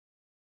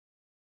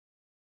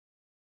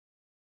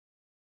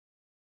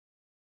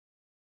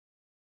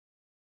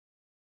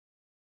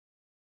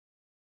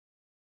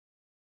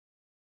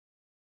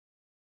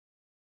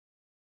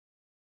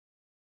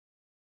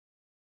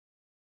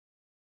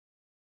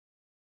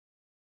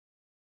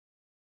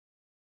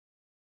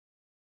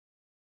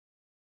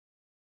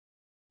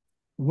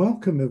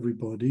Welcome,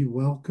 everybody.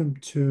 Welcome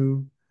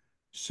to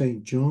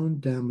St. John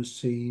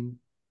Damascene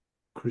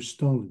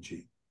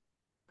Christology.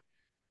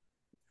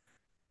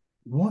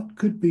 What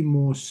could be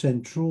more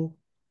central?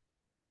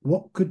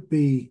 What could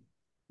be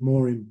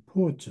more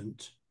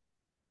important,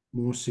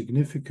 more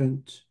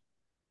significant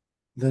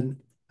than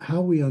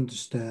how we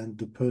understand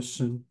the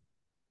person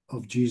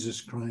of Jesus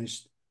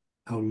Christ,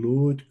 our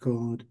Lord,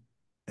 God,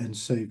 and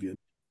Savior?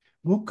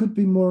 What could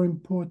be more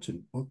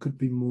important? What could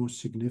be more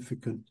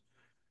significant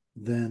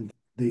than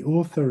the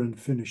author and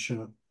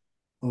finisher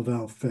of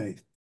our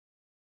faith?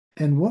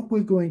 And what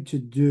we're going to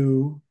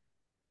do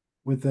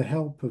with the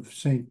help of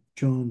St.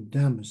 John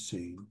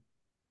Damascene,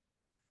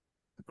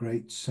 a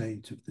great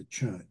saint of the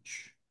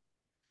Church,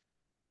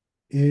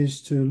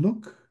 is to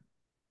look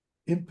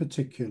in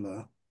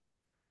particular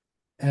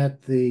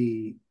at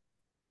the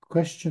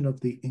question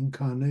of the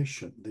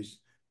incarnation, the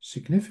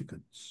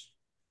significance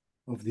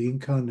of the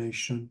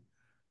incarnation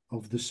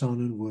of the Son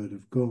and Word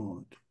of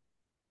God.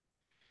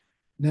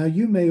 Now,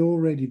 you may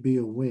already be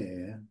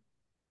aware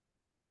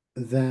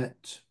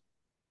that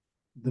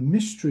the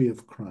mystery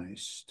of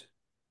Christ,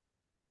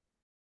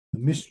 the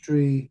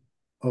mystery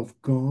of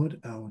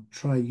God, our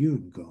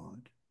triune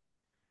God,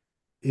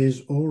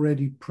 is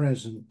already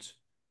present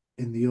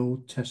in the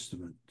Old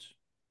Testament.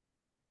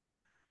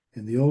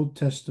 In the Old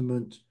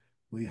Testament,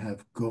 we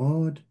have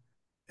God,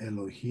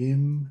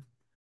 Elohim,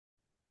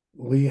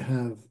 we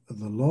have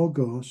the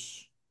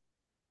Logos,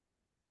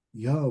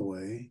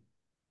 Yahweh,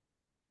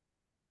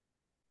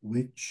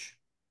 which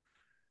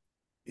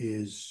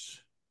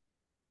is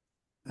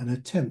an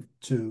attempt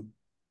to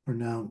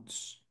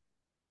pronounce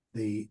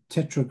the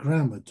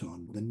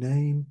Tetragrammaton, the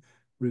name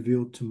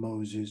revealed to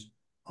Moses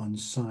on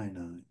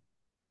Sinai.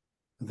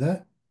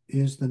 That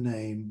is the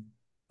name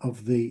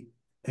of the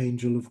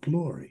angel of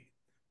glory,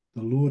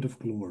 the Lord of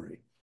glory,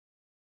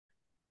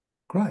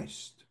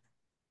 Christ.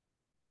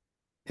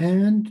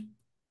 And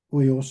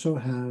we also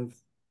have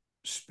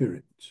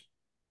spirit,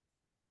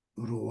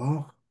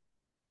 Ruach,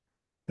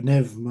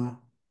 Pneuma.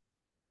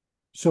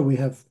 So we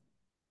have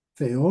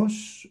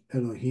Theos,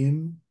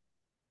 Elohim,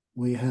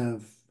 we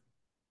have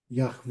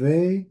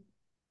Yahweh,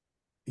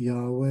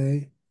 Yahweh,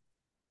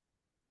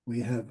 we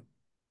have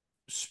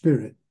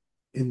Spirit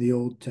in the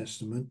Old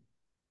Testament,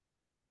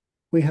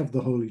 we have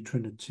the Holy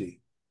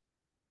Trinity.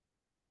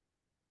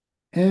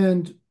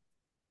 And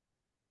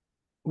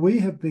we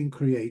have been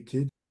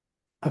created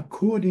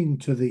according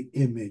to the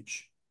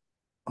image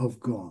of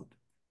God.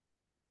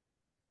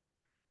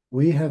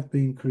 We have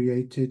been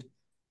created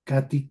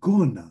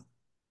katikona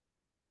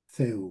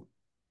Theou,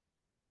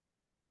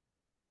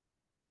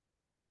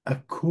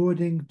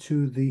 according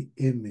to the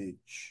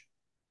image.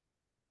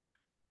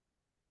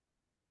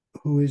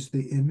 Who is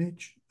the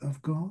image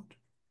of God?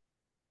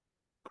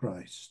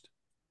 Christ.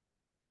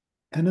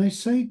 And I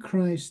say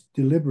Christ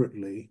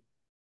deliberately,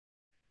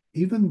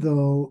 even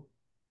though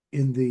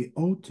in the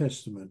Old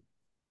Testament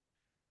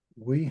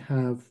we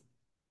have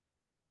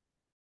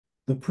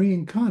the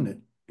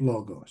pre-incarnate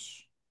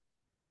Logos.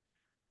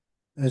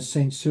 As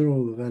St.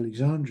 Cyril of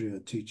Alexandria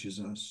teaches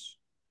us,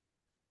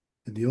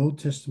 in the Old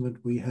Testament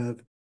we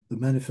have the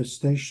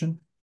manifestation.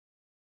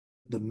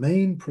 The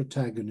main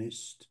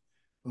protagonist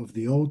of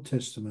the Old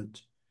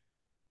Testament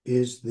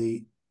is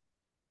the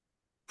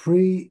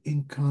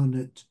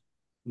pre-incarnate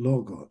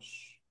Logos.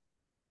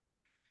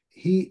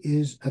 He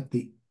is at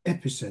the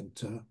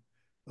epicenter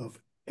of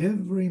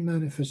every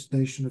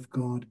manifestation of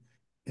God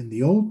in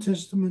the Old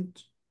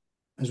Testament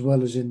as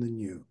well as in the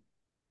New.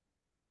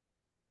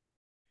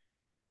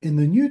 In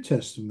the New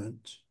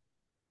Testament,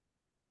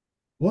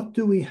 what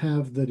do we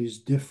have that is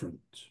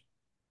different?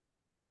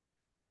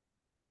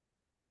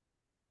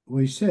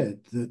 We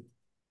said that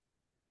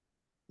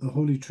the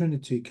Holy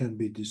Trinity can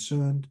be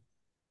discerned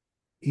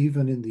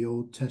even in the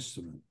Old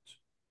Testament.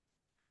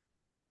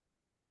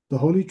 The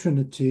Holy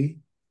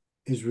Trinity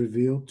is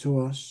revealed to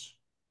us.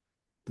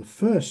 The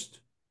first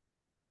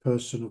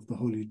person of the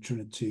Holy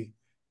Trinity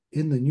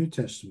in the New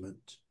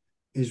Testament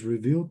is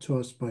revealed to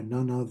us by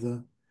none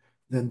other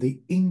than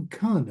the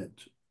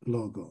incarnate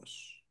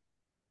Logos.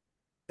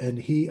 And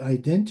he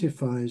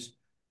identifies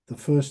the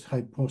first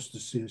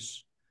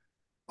hypostasis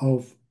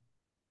of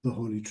the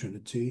Holy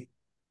Trinity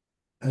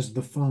as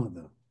the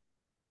Father.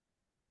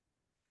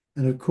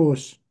 And of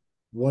course,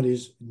 what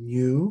is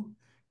new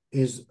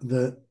is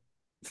the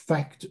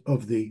fact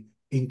of the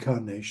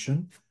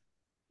incarnation,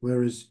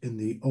 whereas in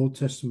the Old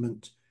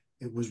Testament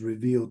it was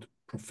revealed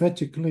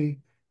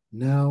prophetically,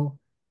 now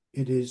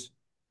it is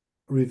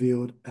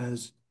revealed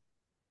as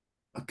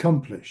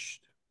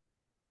accomplished.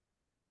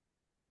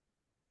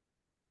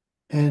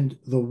 And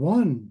the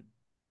one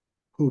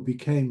who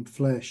became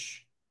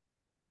flesh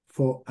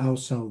for our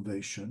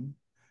salvation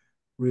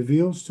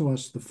reveals to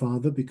us the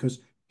Father, because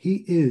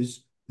he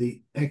is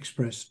the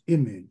express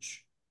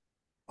image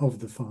of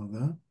the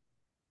Father.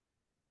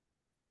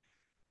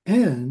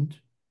 And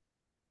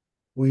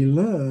we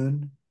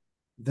learn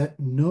that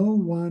no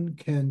one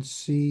can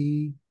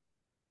see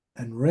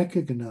and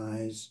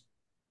recognize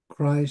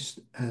Christ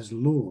as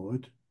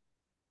Lord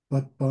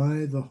but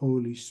by the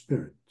Holy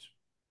Spirit.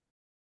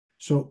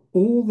 So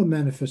all the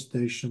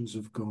manifestations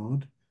of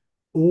God,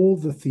 all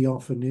the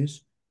theophanies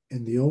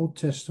in the Old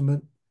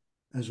Testament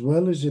as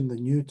well as in the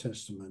New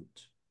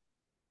Testament,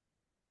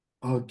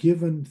 are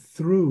given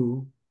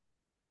through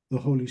the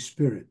Holy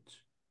Spirit.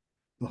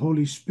 The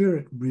Holy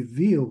Spirit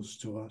reveals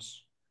to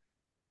us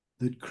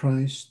that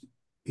Christ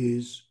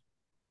is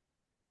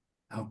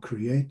our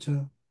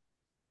Creator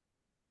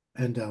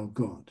and our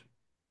God.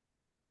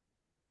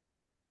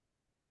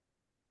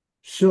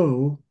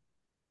 So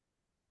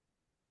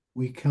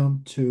we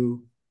come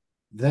to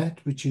that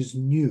which is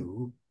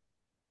new,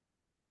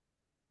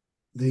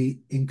 the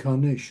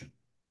Incarnation.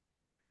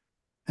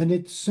 And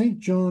it's St.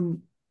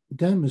 John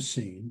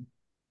Damascene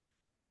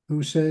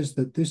who says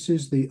that this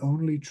is the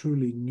only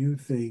truly new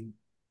thing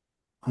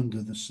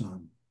under the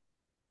sun.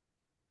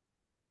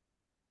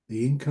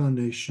 The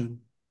Incarnation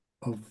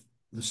of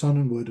the Son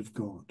and Word of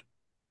God,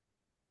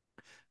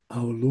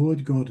 our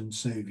Lord God and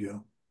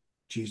Savior,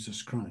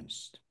 Jesus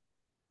Christ.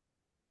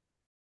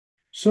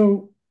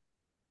 So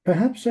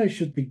perhaps I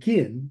should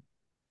begin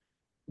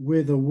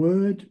with a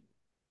word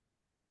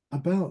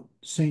about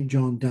St.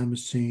 John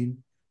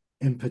Damascene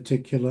in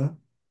particular,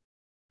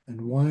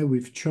 and why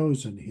we've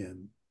chosen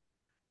him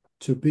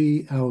to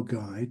be our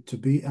guide, to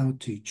be our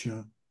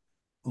teacher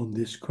on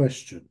this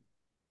question.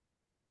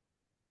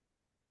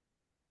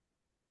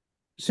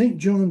 St.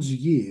 John's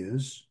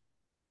years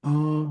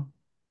are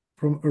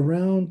from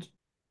around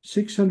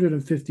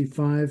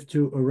 655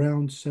 to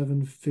around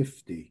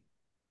 750.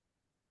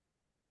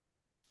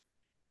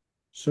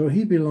 So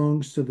he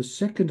belongs to the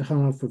second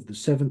half of the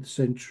 7th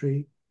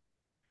century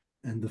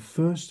and the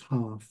first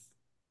half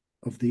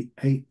of the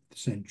 8th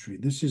century.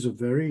 This is a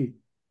very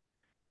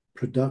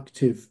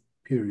productive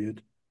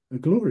period, a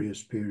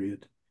glorious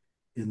period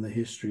in the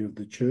history of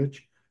the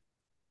Church.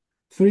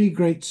 Three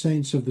great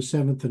saints of the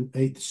 7th and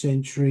 8th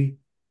century.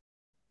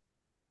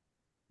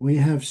 We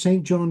have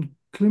St. John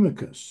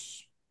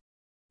Climacus,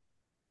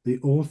 the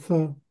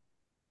author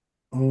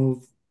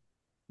of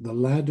The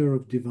Ladder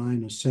of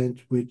Divine Ascent,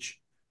 which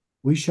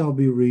we shall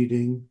be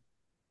reading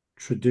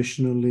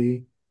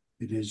traditionally.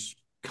 It is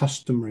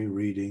customary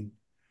reading,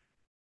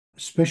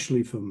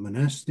 especially for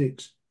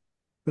monastics,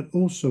 but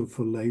also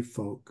for lay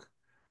folk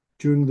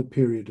during the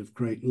period of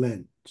Great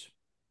Lent.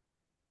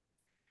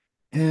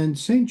 And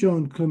St.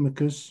 John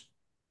Climacus,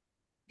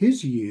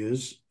 his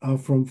years are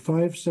from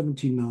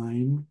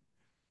 579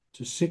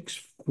 to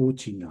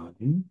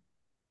 649.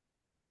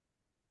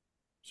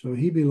 So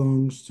he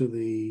belongs to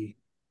the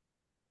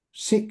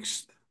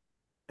 6th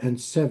and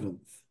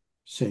 7th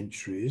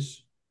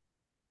centuries.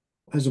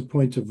 As a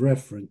point of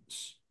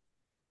reference,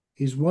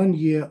 he's 1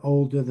 year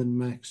older than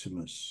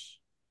Maximus.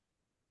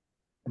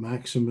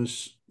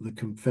 Maximus, the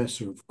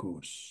confessor, of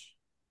course,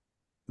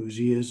 whose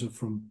years are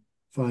from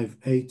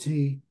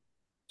 580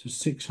 to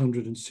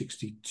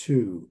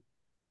 662.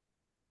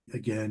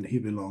 Again, he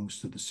belongs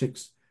to the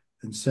 6th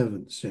and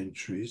 7th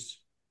centuries.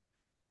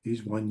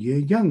 He's 1 year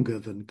younger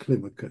than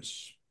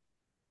Climacus,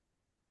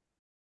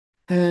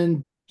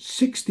 and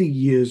 60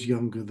 years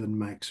younger than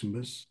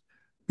Maximus,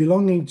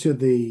 belonging to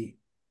the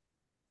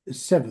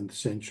 7th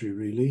century,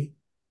 really,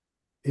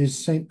 is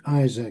St.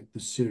 Isaac the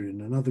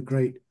Syrian, another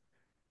great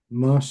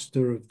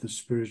master of the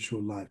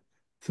spiritual life.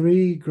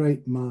 Three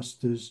great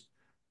masters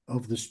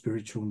of the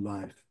spiritual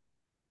life.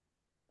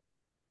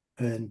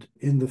 And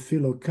in the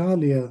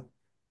Philokalia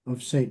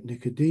of St.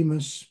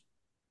 Nicodemus,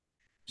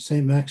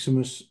 St.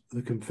 Maximus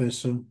the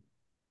Confessor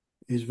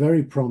is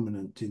very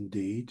prominent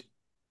indeed.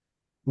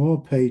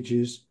 More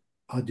pages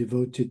are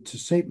devoted to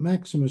St.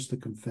 Maximus the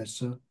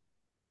Confessor,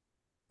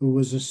 who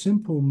was a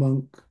simple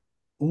monk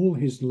all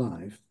his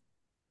life,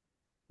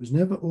 was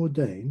never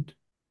ordained.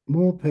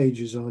 More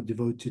pages are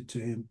devoted to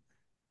him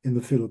in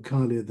the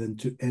Philokalia than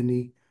to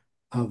any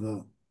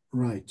other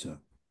writer.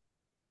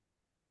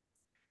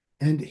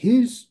 And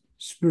his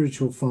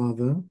spiritual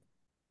father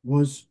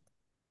was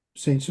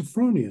St.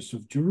 Sophronius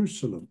of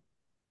Jerusalem,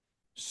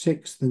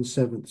 6th and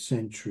 7th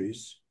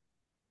centuries.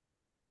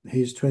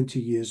 He's 20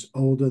 years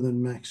older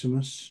than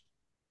Maximus,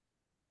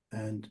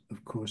 and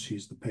of course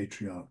he's the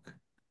Patriarch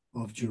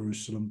of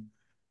Jerusalem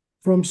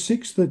from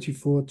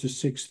 634 to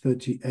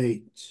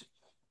 638.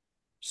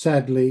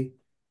 Sadly,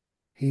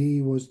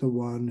 he was the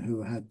one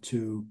who had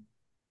to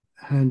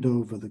hand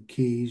over the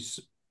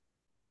keys,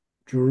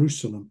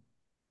 Jerusalem,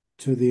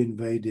 to the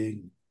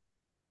invading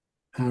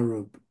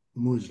Arab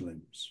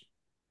Muslims,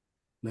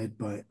 led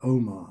by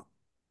Omar.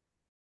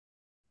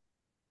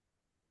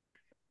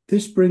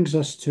 This brings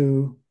us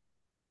to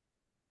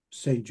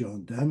St.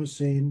 John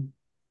Damascene,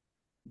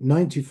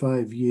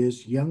 95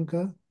 years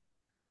younger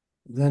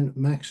than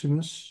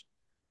Maximus.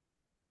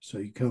 So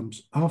he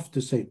comes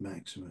after St.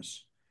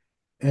 Maximus.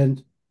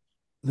 And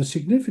the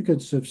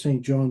significance of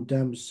St. John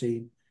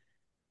Damascene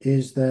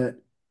is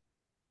that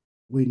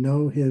we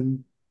know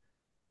him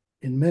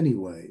in many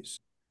ways.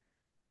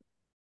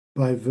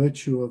 By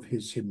virtue of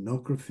his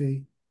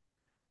hymnography,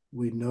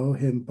 we know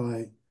him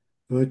by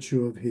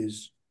virtue of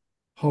his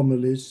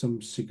homilies,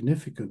 some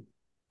significant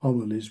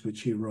homilies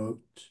which he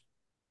wrote.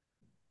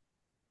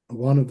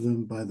 One of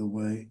them, by the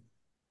way,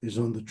 is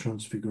on the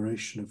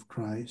Transfiguration of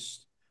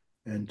Christ,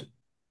 and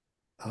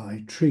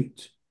I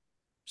treat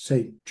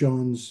St.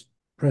 John's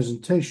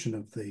presentation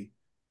of the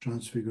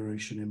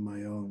Transfiguration in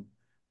my own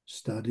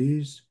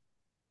studies,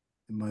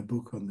 in my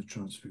book on the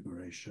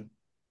Transfiguration.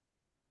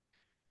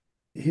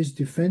 His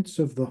defense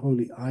of the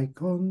holy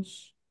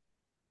icons,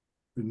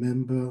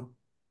 remember,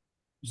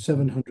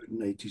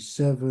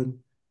 787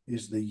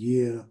 is the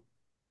year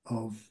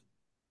of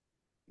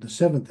the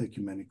Seventh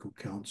Ecumenical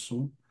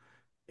Council,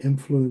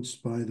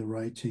 influenced by the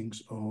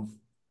writings of,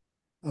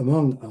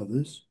 among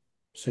others,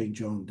 St.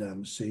 John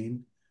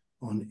Damascene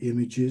on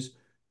images.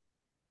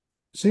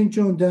 St.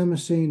 John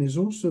Damascene is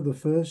also the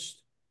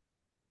first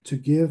to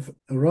give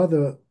a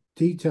rather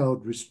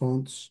detailed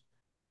response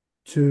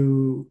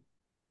to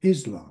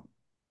Islam.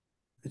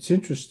 It's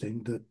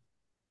interesting that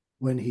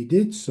when he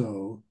did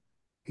so,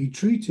 he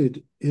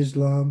treated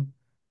Islam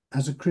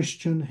as a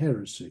Christian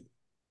heresy.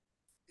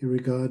 He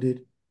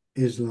regarded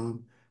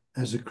Islam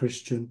as a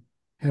Christian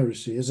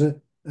heresy, as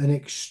an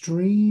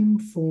extreme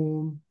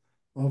form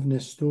of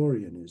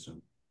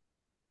Nestorianism.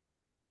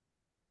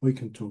 We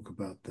can talk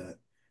about that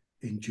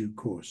in due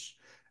course.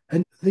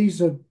 And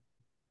these are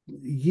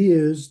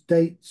years,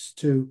 dates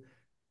to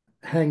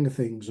hang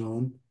things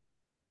on.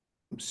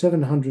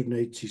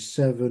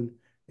 787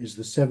 is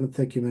the Seventh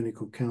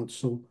Ecumenical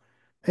Council.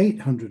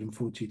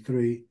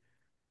 843,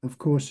 of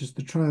course, is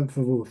the triumph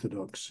of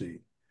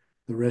orthodoxy,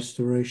 the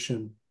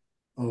restoration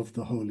of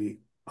the holy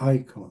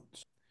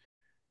icons.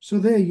 So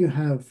there you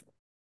have,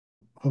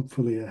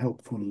 hopefully, a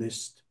helpful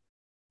list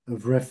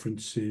of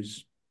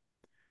references.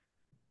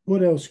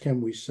 What else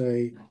can we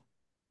say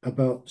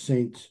about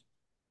St.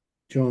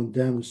 John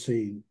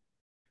Damascene?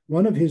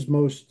 One of his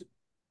most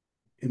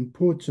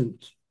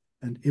important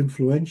and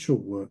influential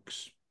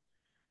works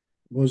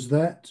was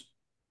that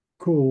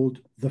called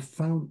The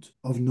Fount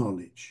of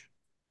Knowledge.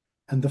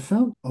 And The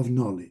Fount of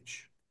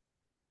Knowledge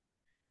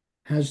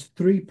has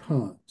 3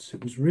 parts.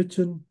 It was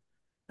written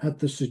at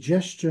the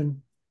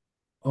suggestion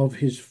of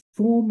his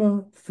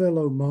former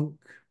fellow monk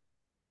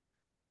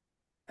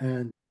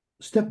and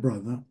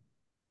stepbrother,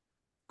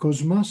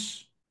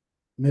 Cosmas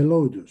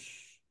Melodus,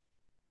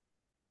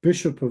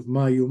 Bishop of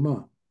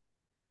Mayuma.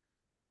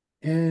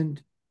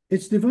 And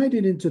it's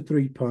divided into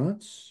 3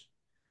 parts.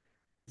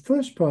 The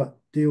first part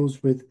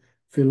deals with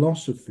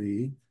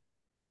philosophy.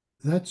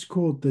 That's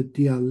called the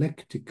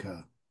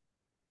Dialectica.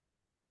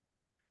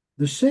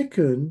 The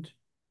second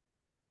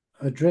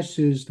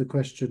addresses the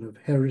question of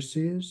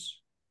heresies.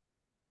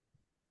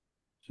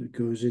 So it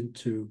goes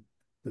into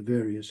the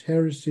various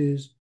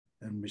heresies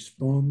and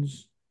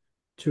responds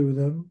to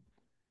them.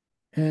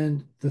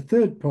 And the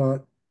third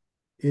part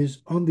is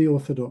on the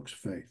Orthodox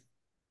faith.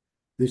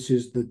 This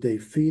is the De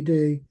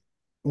Fide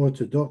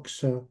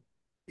Orthodoxa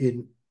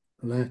in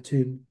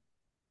Latin,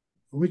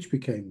 which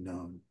became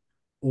known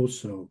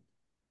also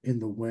in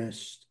the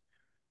West.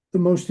 The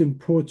most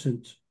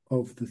important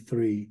of the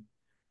 3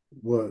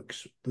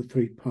 works, the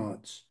 3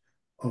 parts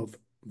of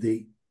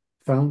the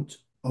Fount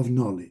of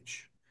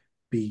Knowledge.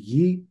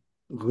 Pηγή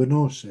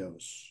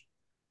γνώσεως.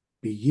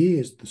 Pηγή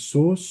is the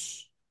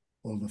source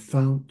or the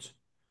fount.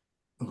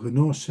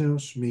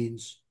 Γνώσεως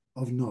means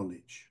of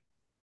knowledge,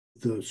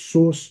 the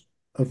source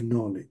of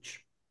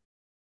knowledge.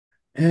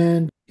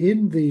 And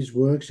in these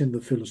works, in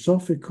the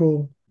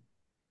philosophical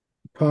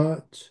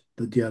part,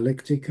 the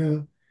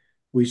Dialectica,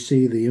 we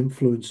see the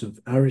influence of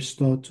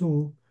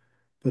Aristotle,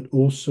 but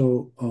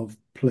also of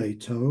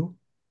Plato,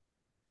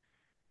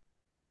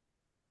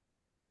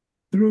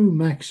 through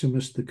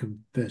Maximus the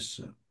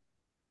Confessor.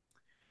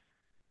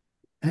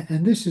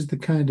 And this is the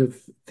kind of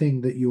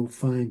thing that you'll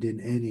find in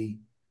any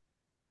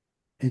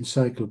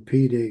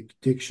encyclopedic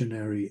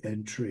dictionary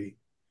entry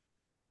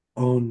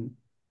on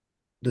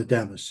the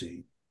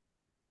Damascene.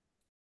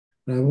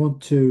 But I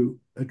want to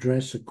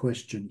address a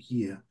question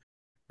here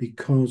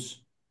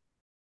because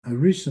I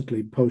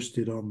recently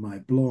posted on my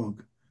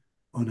blog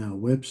on our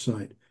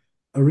website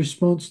a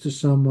response to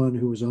someone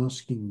who was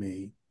asking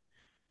me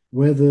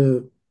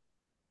whether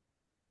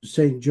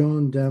St.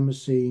 John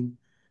Damascene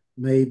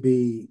may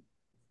be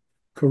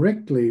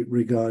correctly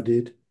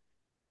regarded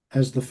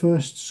as the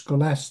first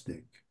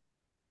scholastic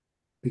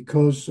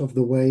because of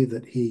the way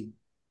that he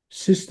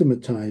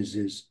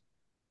systematizes,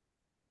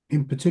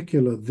 in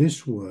particular,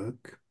 this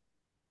work,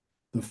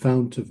 The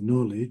Fount of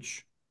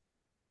Knowledge.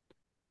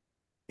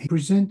 He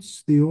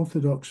presents the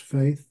Orthodox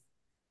faith,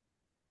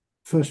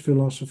 first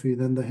philosophy,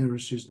 then the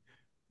heresies,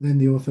 then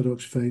the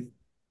Orthodox faith,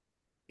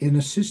 in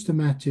a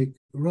systematic,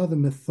 rather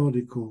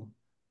methodical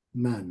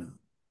manner,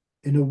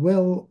 in a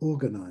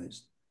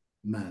well-organized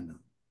manner.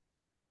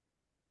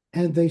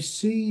 And they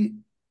see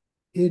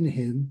in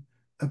him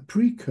a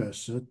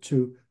precursor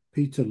to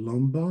Peter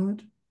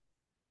Lombard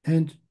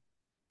and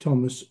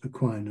Thomas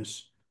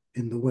Aquinas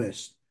in the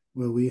West,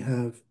 where we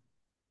have,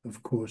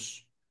 of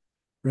course,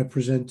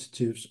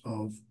 representatives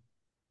of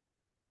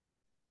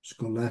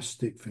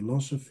scholastic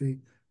philosophy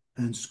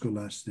and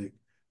scholastic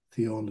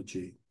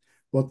theology.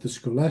 What the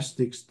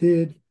scholastics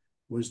did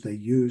was they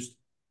used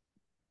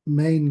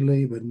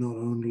mainly, but not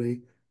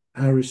only,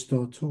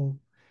 Aristotle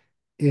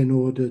in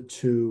order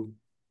to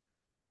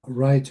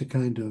write a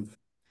kind of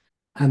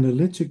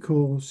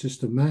analytical,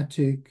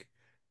 systematic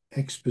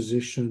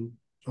exposition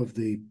of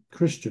the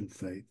Christian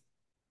faith.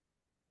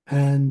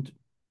 And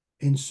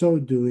in so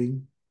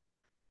doing,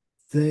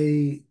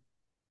 they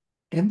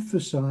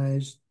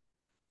emphasized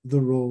the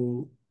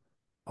role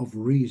of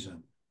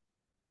reason.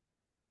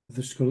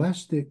 The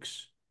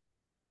scholastics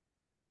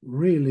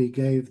really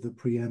gave the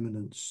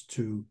preeminence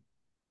to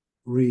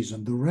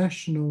reason, the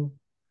rational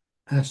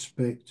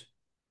aspect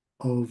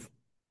of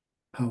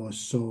our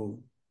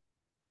soul,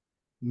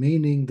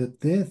 meaning that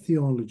their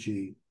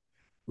theology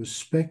was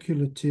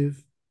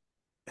speculative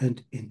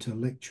and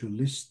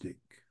intellectualistic.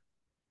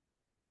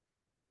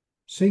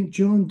 St.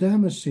 John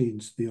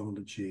Damascene's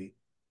theology,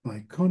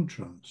 by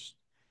contrast,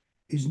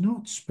 is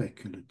not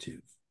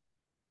speculative,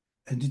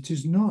 and it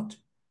is not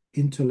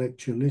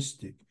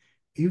intellectualistic,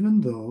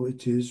 even though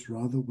it is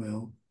rather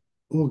well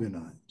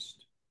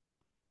organized.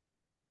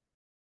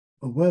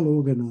 A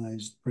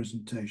well-organized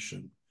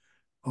presentation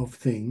of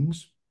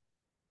things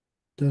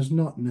does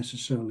not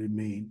necessarily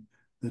mean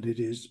that it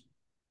is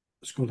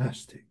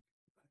scholastic.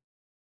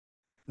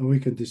 And we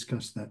can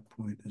discuss that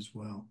point as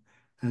well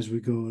as we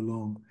go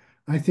along.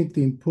 I think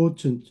the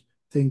important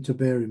thing to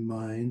bear in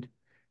mind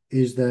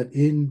is that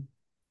in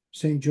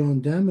St.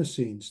 John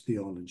Damascene's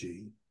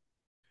theology,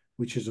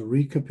 which is a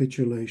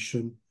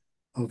recapitulation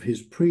of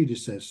his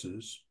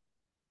predecessors,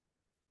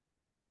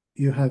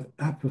 you have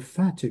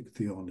apophatic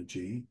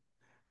theology,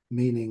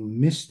 meaning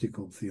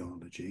mystical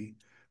theology,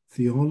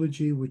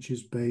 theology which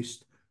is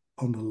based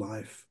on the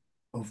life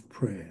of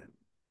prayer.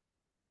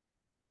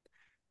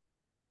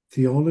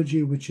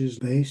 Theology which is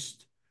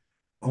based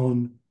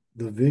on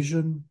the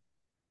vision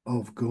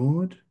of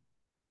God,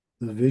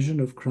 the vision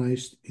of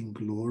Christ in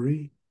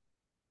glory,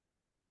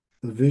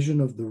 the vision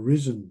of the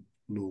risen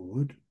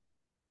Lord,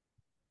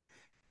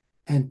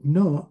 and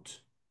not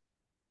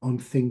on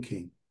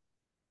thinking,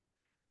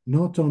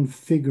 not on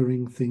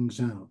figuring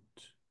things out,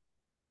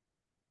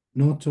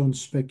 not on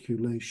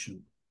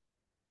speculation.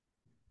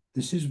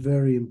 This is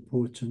very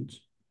important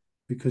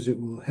because it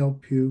will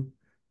help you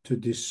to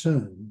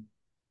discern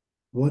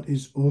what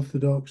is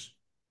orthodox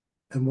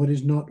and what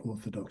is not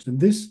orthodox. And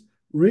this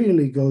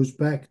really goes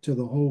back to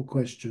the whole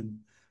question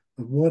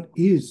of what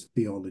is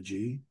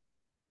theology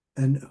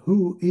and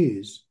who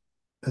is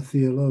a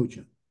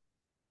theologian.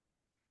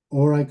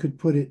 Or I could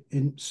put it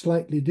in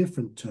slightly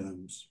different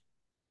terms.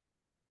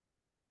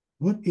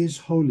 What is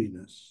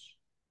holiness?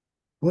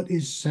 What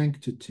is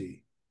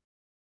sanctity?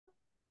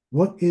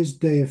 What is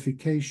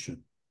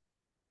deification?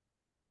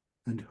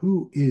 And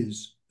who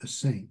is a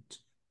saint?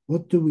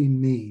 What do we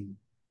mean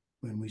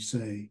when we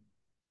say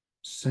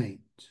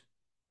saint?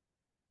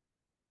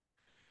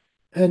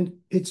 And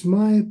it's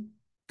my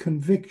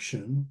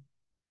conviction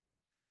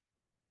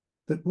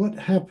that what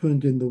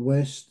happened in the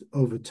West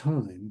over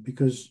time,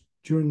 because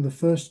during the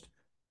first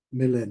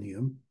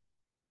millennium,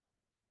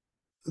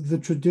 the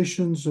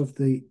traditions of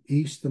the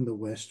East and the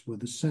West were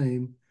the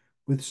same,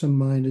 with some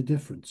minor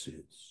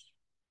differences.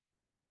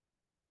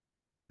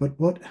 But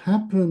what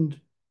happened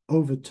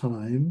over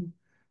time,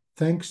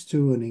 thanks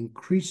to an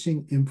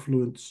increasing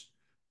influence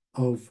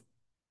of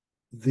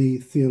the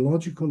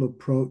theological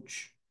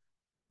approach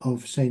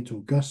of St.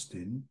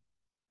 Augustine,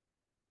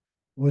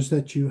 was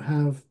that you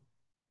have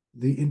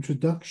the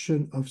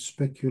introduction of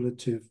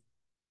speculative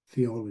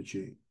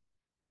theology.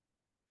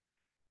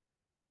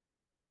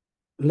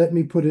 Let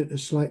me put it a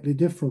slightly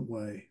different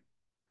way.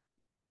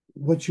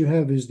 What you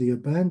have is the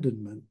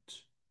abandonment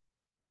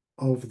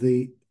of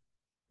the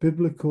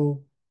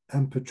biblical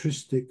and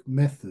patristic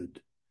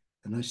method,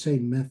 and I say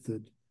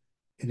method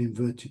in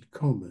inverted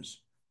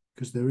commas,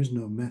 because there is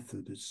no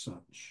method as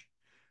such.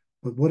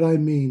 But what I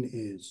mean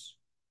is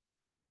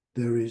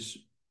there is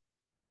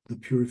the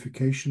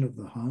purification of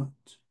the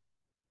heart,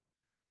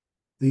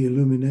 the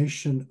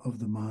illumination of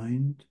the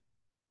mind,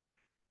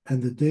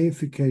 and the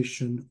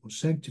deification or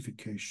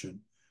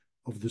sanctification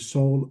of the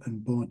soul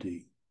and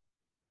body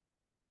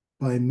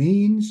by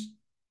means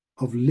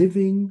of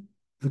living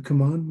the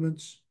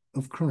commandments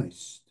of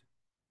Christ.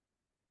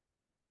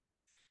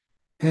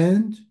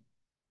 And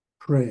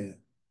prayer,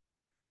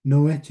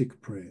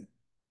 noetic prayer,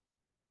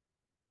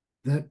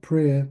 that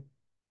prayer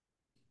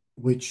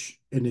which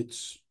in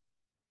its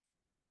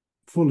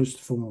fullest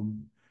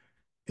form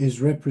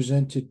is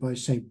represented by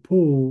St.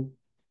 Paul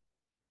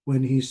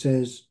when he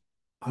says,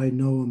 I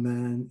know a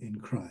man in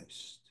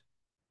Christ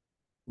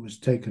was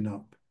taken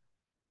up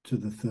to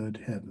the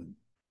third heaven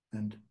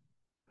and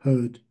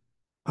heard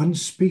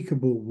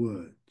unspeakable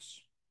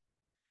words.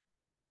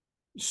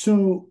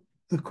 So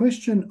the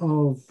question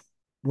of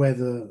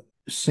whether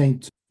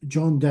St.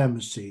 John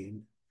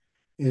Damascene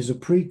is a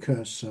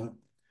precursor,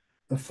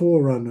 a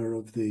forerunner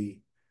of the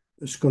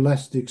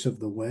scholastics of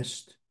the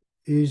West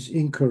is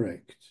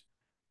incorrect.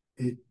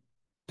 It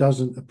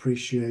doesn't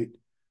appreciate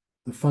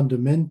the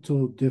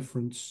fundamental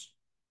difference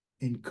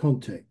in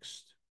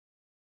context.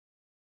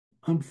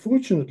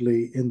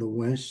 Unfortunately, in the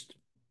West,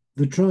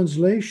 the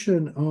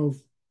translation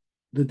of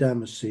the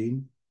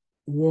Damascene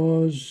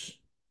was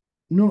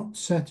not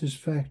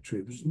satisfactory.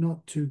 It was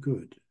not too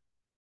good.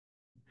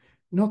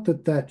 Not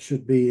that that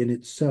should be in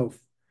itself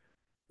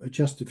a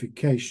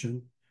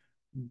justification,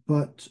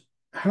 but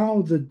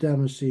how the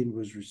Damascene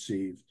was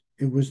received,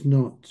 it was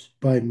not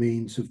by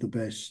means of the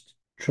best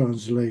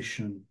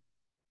translation.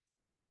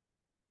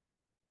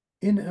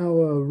 In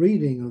our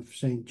reading of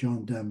St.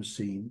 John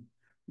Damascene,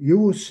 you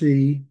will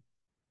see,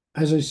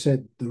 as I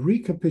said, the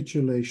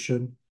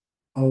recapitulation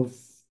of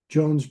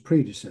John's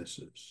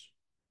predecessors.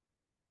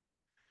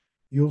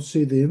 You'll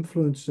see the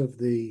influence of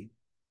the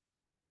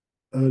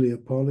early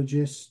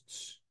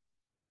apologists.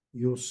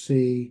 You'll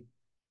see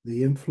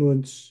the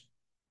influence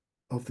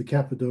of the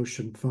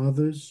Cappadocian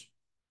Fathers,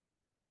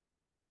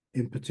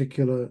 in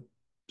particular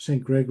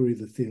St. Gregory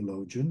the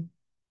Theologian.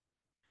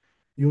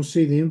 You'll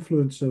see the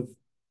influence of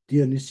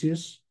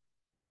Dionysius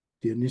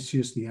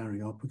the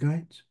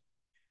Areopagite.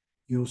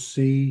 You'll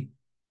see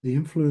the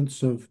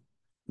influence of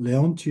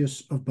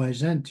Leontius of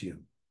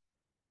Byzantium,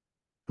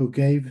 who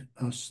gave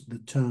us the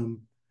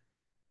term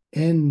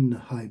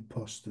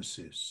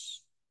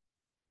en-hypostasis,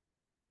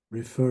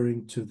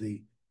 referring to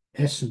the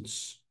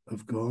essence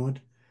of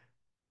God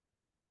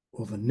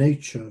or the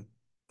nature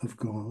of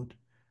God,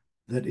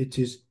 that it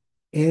is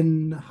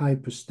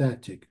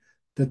en-hypostatic,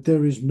 that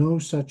there is no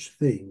such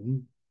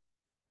thing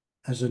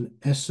as an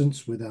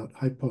essence without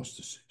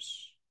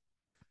hypostasis,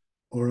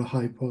 or a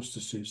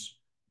hypostasis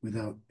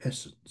without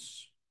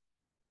essence.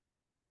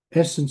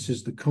 Essence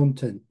is the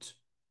content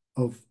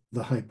of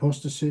the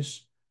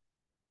hypostasis,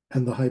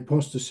 and the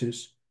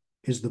hypostasis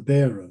is the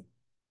bearer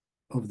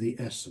of the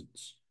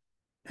essence.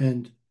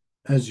 And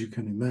as you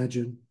can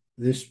imagine,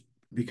 this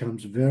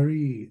becomes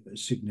very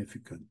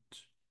significant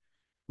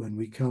when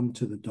we come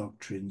to the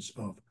doctrines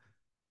of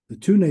the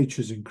two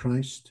natures in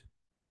Christ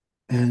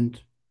and,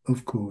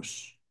 of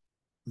course,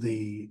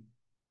 the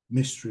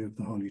mystery of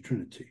the Holy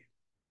Trinity.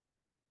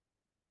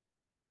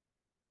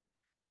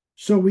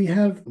 So we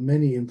have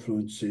many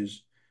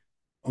influences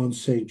on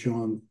St.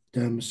 John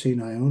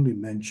Damascene. I only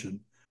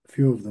mention a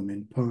few of them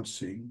in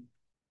passing.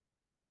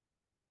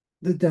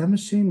 The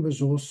Damascene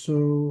was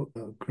also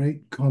a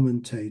great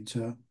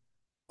commentator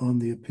on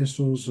the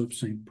epistles of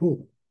St.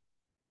 Paul.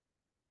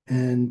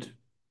 And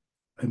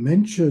I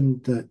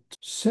mentioned that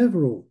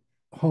several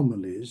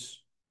homilies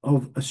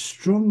of a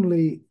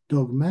strongly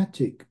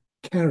dogmatic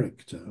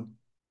character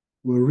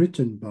were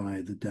written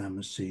by the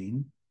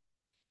Damascene.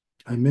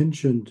 I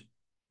mentioned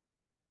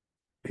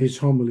his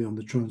homily on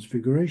the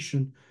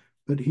Transfiguration,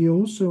 but he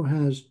also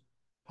has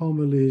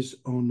homilies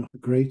on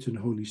Great and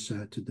Holy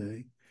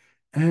Saturday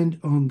and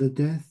on the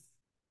death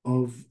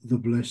of the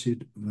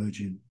Blessed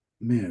Virgin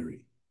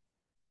Mary.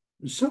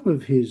 Some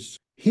of his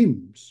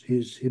hymns,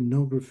 his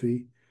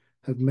hymnography,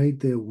 have made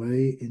their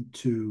way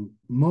into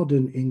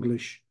modern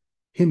English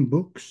hymn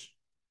books.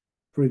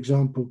 For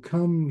example,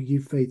 Come Ye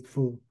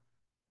Faithful,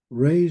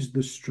 Raise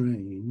the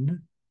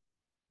Strain,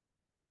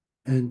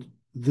 and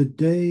The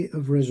Day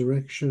of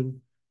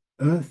Resurrection,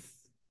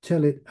 Earth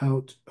Tell It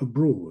Out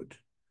Abroad,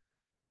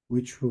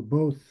 which were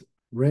both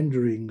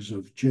renderings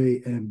of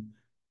J.M.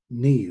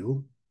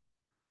 Neale.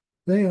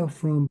 They are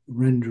from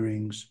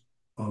renderings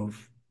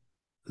of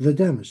the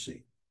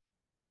Damascene.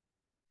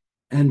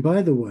 And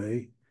by the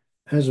way,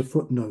 as a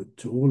footnote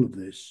to all of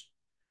this,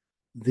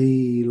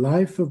 the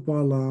life of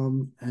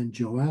Balaam and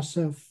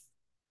Joasaph,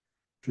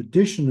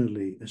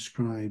 traditionally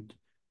ascribed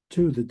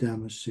to the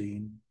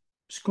Damascene,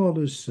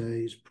 scholars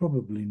say is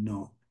probably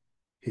not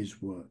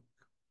his work.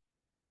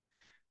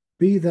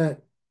 Be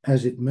that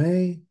as it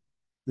may,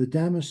 the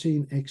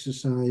Damascene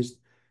exercised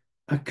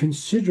a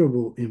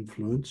considerable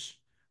influence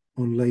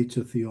on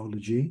later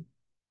theology.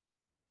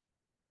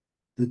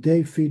 The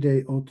De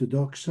Fide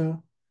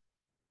Orthodoxa,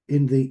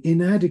 in the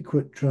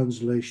inadequate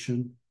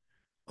translation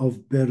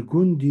of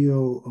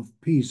Bergundio of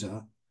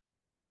Pisa,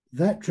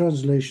 that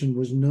translation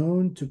was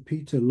known to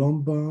Peter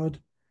Lombard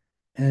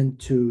and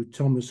to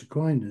Thomas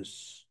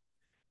Aquinas,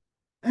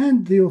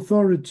 and the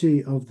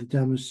authority of the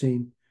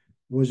Damascene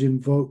was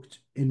invoked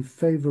in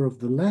favor of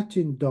the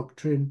Latin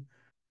doctrine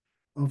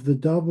of the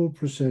double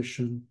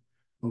procession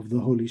of the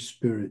Holy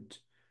Spirit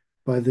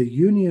by the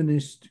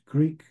Unionist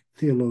Greek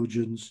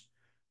theologians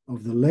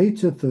of the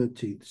later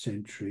 13th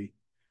century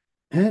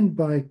and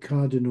by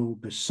Cardinal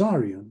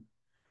Bessarion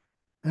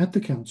at the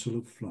Council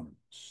of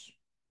Florence.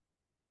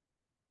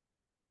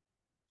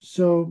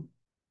 So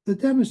the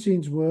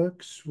Damascene's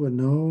works were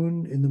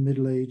known in the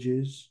Middle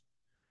Ages,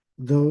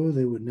 though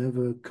they were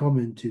never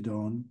commented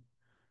on,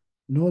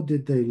 nor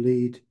did they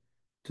lead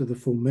to the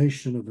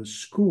formation of a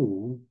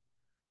school,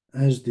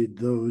 as did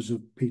those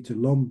of Peter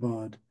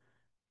Lombard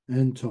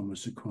and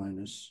Thomas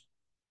Aquinas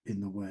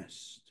in the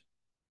West.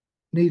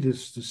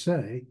 Needless to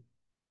say,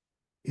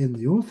 in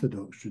the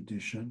Orthodox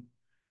tradition,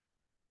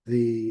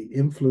 the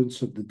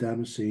influence of the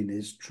Damascene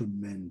is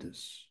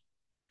tremendous.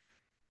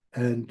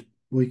 And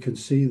we can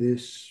see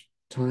this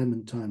time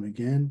and time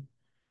again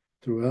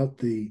throughout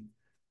the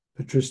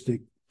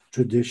patristic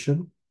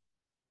tradition.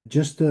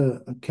 Just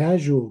a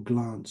casual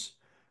glance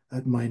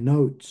at my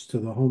notes to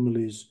the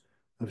homilies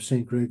of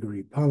St.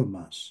 Gregory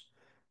Palamas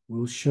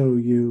will show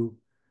you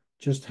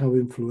just how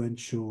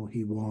influential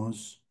he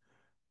was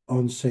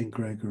on St.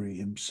 Gregory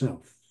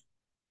himself.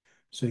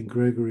 St.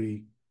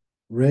 Gregory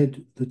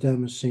read the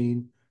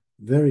Damascene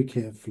very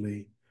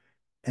carefully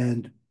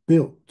and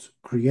built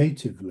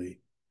creatively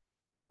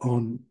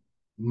on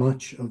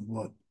much of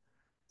what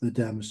the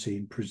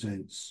Damascene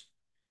presents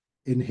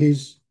in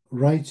his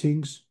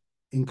writings,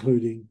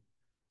 including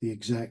the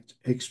exact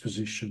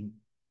exposition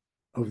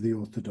of the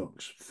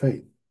Orthodox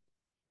faith.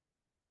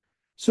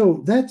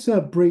 So that's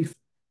a brief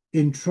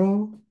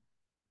intro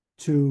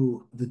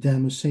to the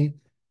Damascene.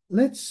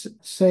 Let's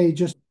say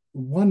just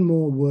one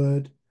more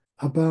word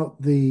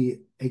about the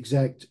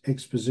exact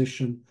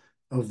exposition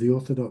of the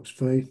Orthodox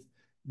faith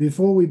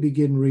before we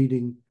begin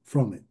reading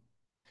from it.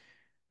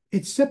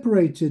 It's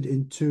separated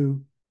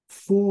into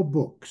 4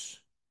 books.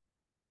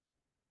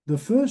 The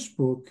first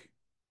book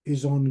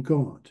is on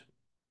God.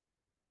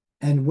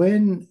 And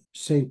when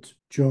St.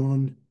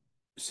 John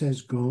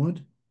says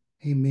God,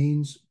 he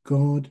means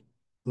God,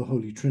 the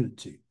Holy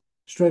Trinity,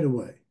 straight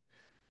away.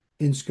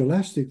 In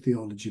scholastic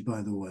theology,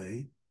 by the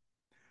way,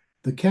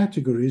 the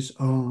categories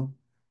are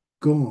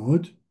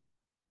God,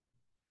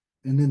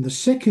 and then the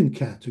second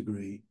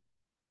category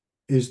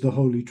is the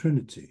Holy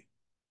Trinity.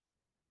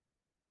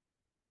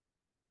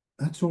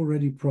 That's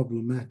already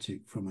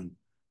problematic from an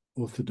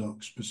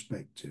Orthodox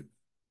perspective.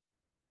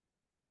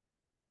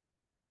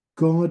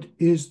 God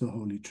is the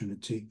Holy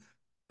Trinity.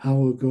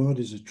 Our God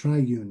is a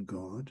triune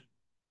God.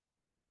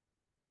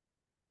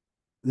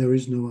 There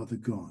is no other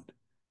God.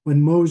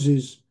 When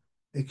Moses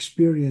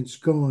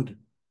experienced God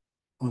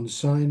on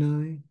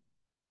Sinai,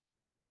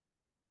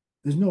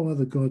 there's no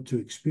other God to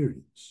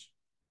experience.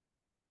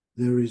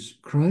 There is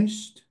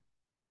Christ,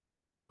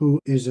 who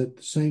is at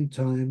the same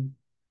time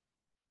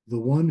the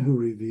one who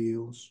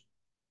reveals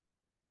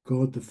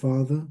God the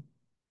Father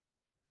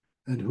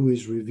and who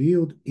is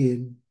revealed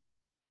in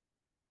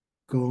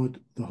God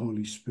the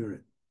Holy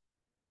Spirit.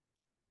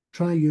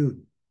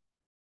 Triune.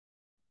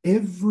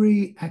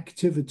 Every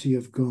activity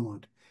of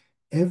God,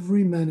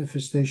 every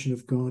manifestation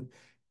of God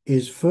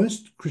is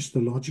first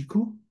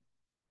Christological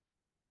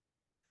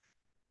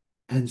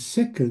and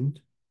second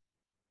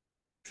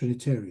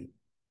Trinitarian.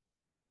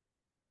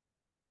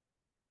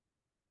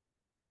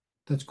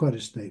 That's quite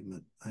a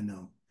statement, I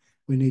know.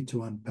 We need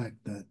to unpack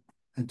that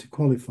and to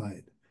qualify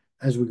it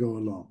as we go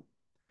along.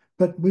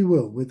 But we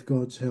will, with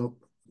God's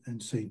help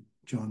and St.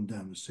 John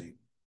Damascene.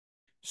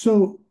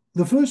 So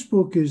the first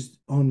book is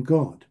on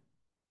God,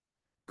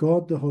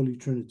 God the Holy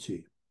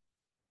Trinity.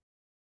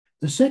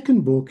 The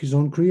second book is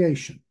on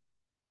creation.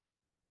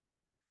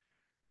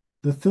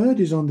 The third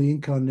is on the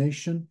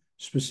Incarnation,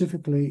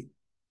 specifically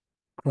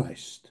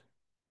Christ.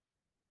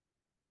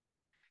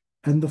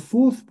 And the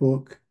fourth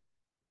book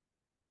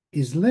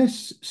is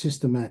less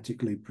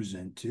systematically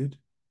presented.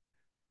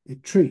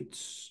 It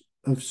treats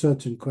of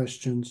certain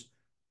questions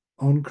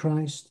on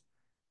Christ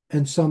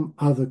and some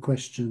other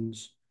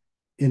questions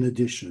in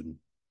addition.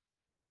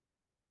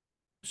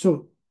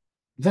 So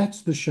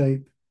that's the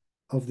shape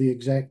of the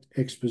exact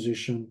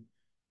exposition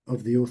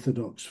of the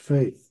Orthodox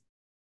faith.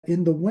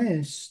 In the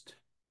West,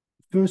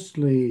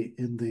 firstly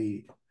in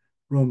the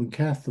Roman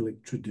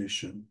Catholic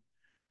tradition,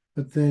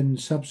 but then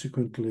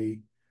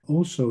subsequently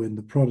also in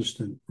the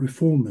Protestant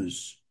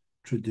Reformers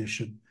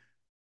tradition,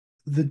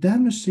 the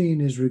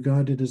Damascene is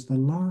regarded as the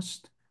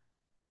last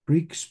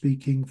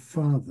Greek-speaking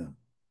father.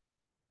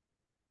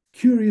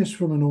 Curious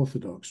from an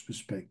Orthodox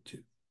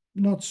perspective,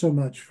 not so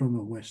much from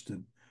a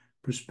Western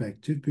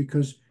perspective,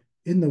 because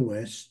in the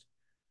West,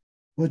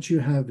 what you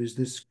have is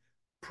this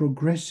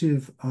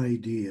progressive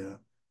idea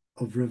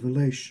of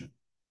revelation,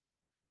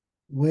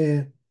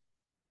 where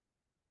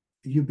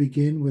you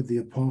begin with the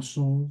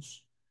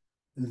apostles,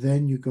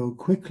 then you go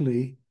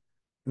quickly,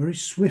 very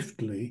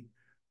swiftly,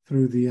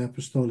 through the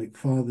apostolic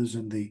fathers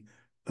and the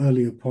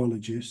early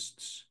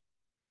apologists,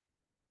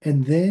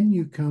 and then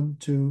you come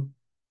to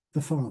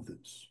the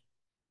fathers,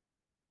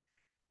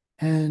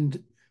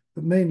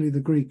 but mainly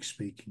the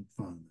Greek-speaking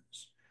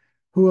fathers,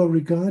 who are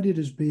regarded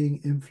as being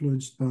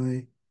influenced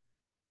by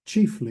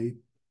chiefly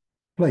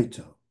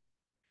Plato.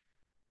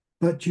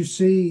 But you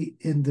see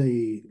in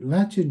the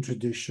Latin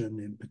tradition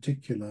in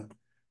particular,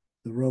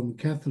 the Roman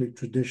Catholic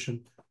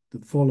tradition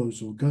that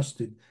follows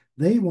Augustine,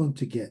 they want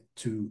to get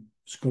to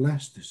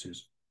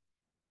scholasticism.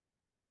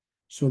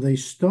 So they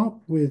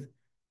stop with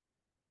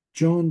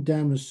John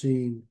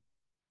Damascene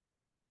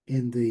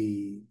in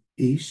the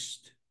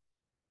East,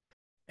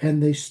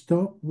 and they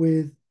stop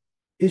with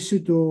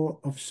Isidore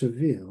of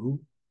Seville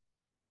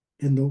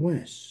in the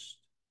West.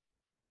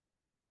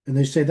 And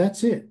they say,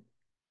 that's it.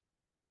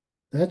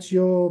 That's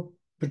your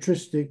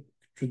patristic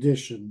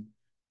tradition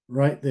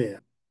right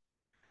there.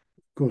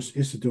 Of course,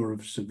 Isidore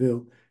of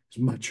Seville is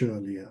much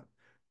earlier.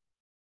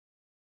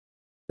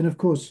 And of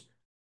course,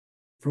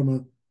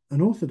 from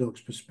an Orthodox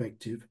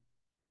perspective,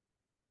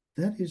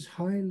 that is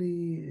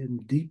highly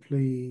and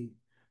deeply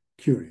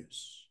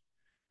curious,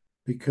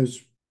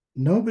 because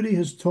nobody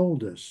has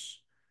told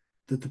us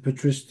that the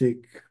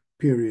patristic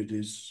period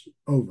is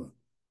over.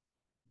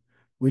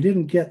 We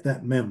didn't get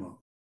that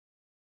memo.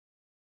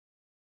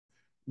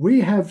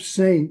 We have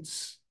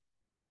saints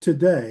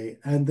today,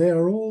 and they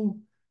are all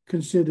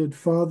considered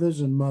fathers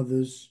and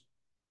mothers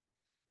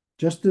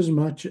just as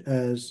much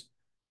as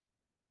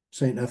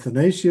St.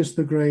 Athanasius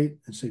the Great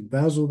and St.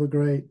 Basil the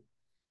Great,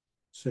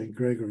 St.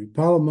 Gregory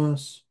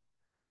Palamas,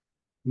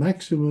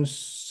 Maximus,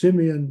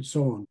 Simeon,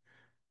 so on.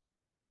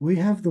 We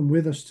have them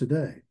with us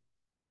today.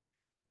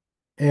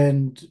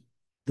 And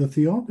the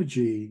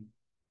theology,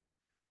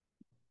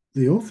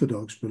 the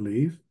Orthodox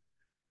believe,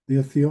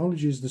 their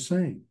theology is the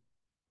same.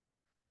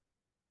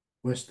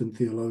 Western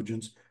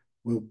theologians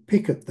will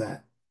pick at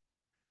that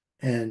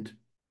and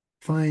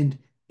find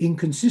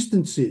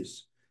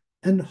inconsistencies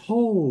and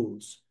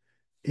holes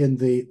in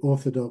the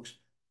Orthodox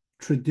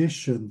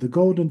tradition, the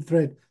golden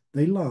thread.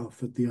 They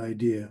laugh at the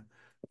idea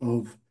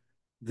of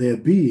there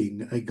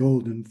being a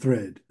golden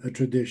thread, a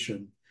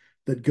tradition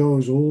that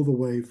goes all the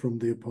way from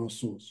the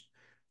apostles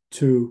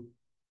to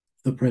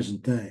the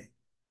present day.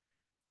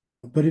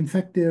 But in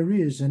fact, there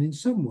is, and in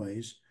some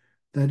ways,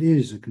 that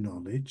is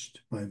acknowledged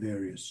by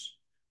various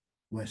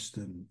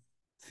Western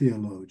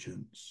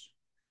theologians.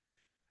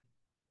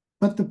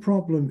 But the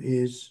problem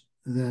is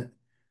that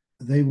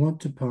they want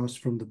to pass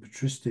from the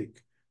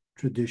patristic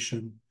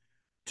tradition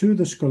to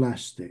the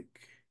scholastic.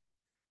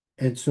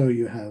 And so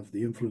you have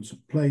the influence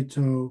of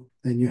Plato,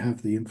 then you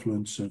have the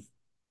influence of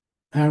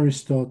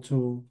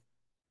Aristotle,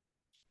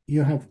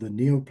 you have the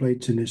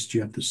Neoplatonists,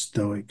 you have the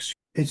Stoics.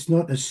 It's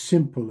not as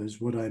simple as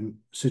what I'm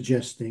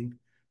suggesting.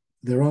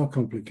 There are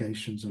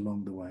complications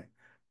along the way.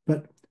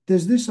 But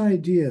there's this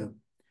idea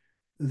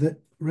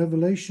that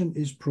revelation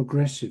is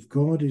progressive.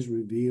 God is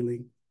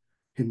revealing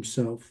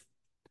himself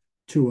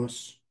to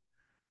us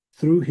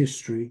through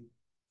history,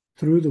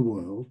 through the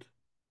world,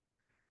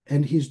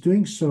 and he's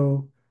doing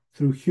so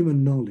through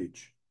human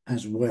knowledge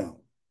as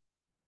well.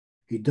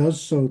 He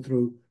does so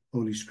through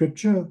Holy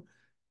Scripture,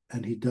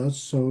 and he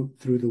does so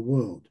through the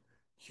world,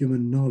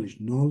 human knowledge,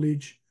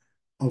 knowledge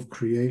of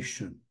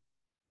creation.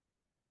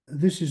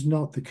 This is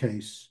not the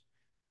case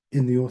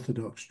in the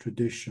Orthodox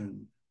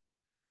tradition.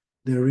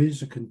 There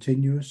is a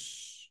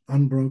continuous,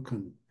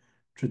 unbroken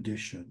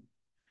tradition.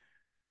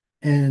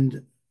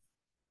 And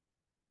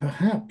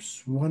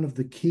perhaps one of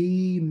the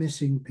key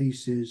missing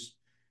pieces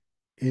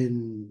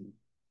in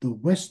the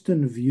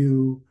Western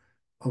view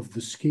of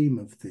the scheme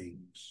of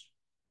things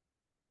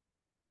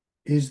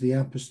is the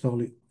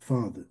Apostolic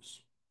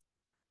Fathers.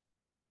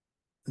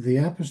 The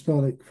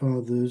Apostolic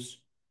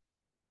Fathers,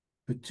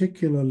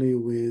 particularly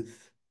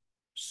with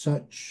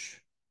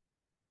such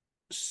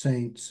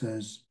saints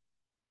as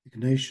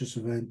Ignatius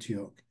of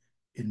Antioch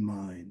in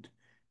mind,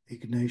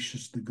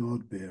 Ignatius the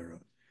God-bearer,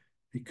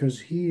 because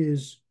he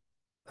is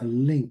a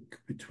link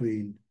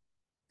between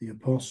the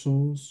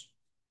apostles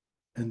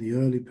and the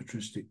early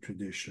patristic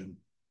tradition.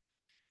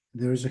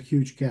 There is a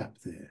huge gap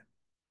there.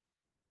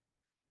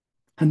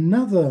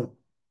 Another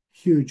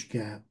huge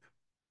gap,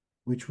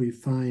 which we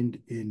find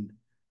in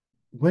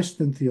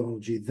Western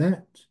theology,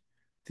 that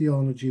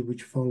theology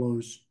which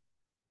follows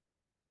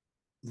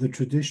the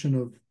tradition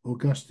of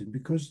Augustine,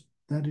 because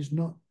that is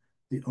not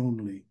the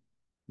only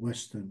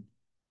Western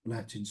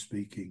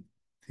Latin-speaking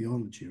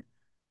theology.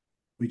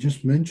 We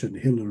just mentioned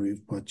Hilary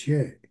of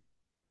Poitiers.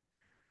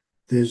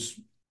 There's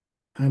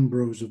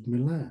Ambrose of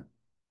Milan.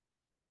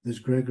 There's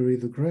Gregory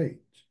the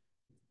Great.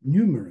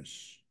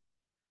 Numerous.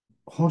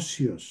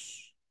 Hosius.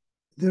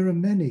 There are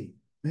many,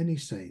 many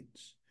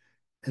saints,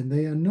 and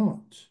they are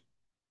not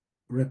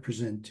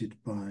represented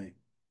by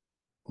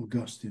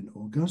Augustine.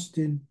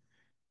 Augustine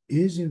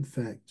is, in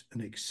fact,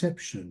 an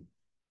exception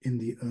in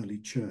the early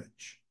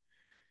church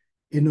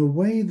in a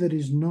way that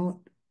is not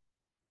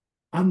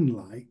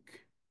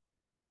unlike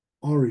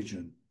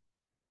Origen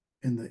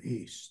in the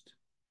East.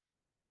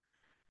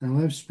 Now,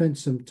 I've spent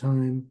some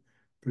time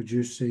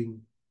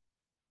producing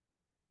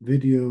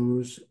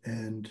videos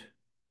and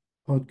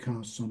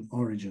podcasts on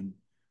Origen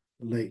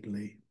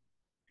lately.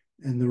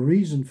 And the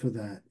reason for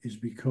that is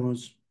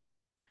because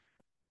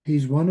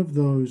he's one of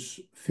those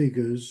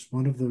figures,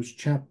 one of those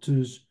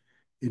chapters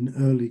in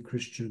early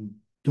Christian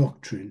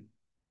doctrine,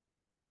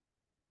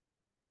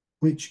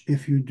 which,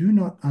 if you do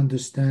not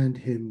understand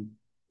him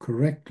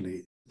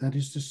correctly, that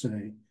is to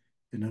say,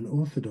 in an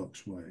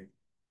orthodox way,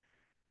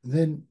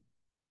 then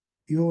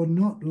you're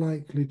not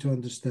likely to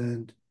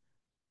understand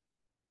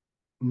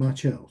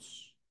much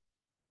else.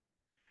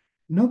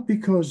 Not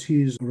because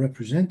he is a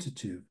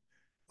representative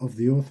of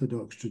the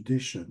Orthodox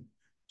tradition,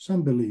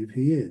 some believe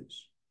he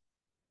is,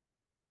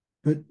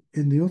 but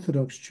in the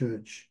Orthodox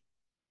Church,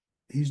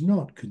 he's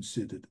not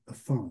considered a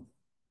father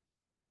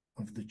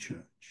of the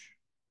Church.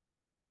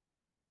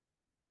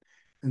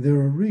 And there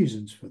are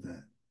reasons for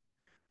that.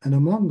 And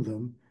among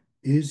them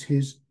is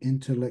his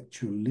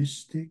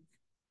intellectualistic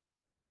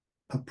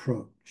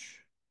approach.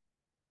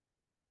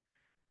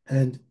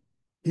 And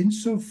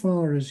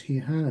insofar as he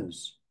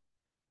has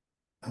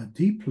a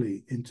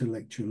deeply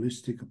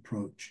intellectualistic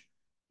approach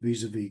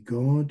vis-a-vis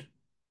God,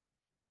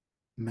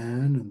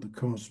 man, and the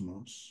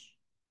cosmos,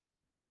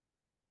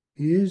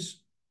 he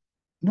is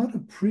not a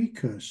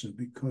precursor,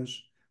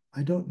 because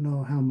I don't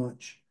know how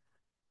much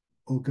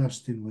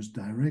Augustine was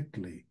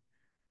directly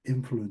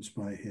influenced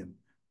by him?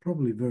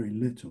 Probably very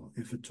little,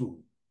 if at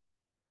all.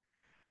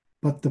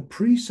 But the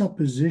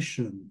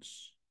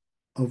presuppositions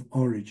of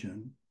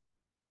Origen,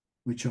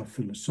 which are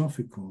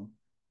philosophical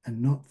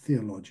and not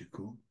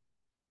theological,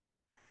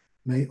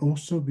 may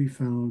also be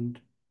found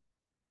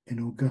in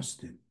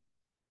Augustine,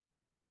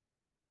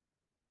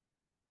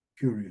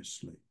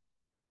 curiously.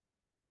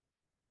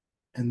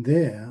 And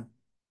there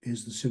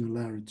is the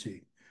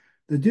similarity.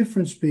 The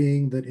difference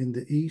being that in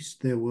the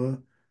East there were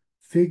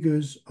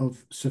figures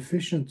of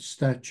sufficient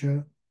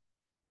stature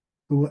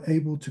who were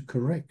able to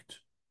correct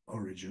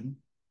Origen.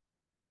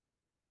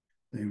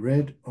 They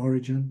read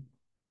Origen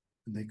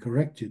and they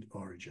corrected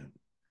Origen.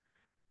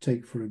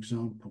 Take, for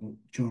example,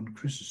 John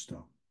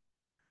Chrysostom.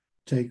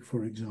 Take,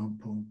 for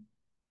example,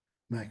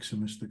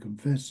 Maximus the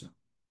Confessor.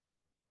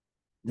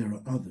 There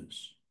are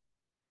others.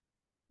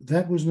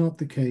 That was not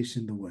the case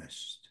in the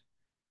West.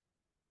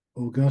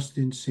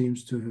 Augustine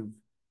seems to have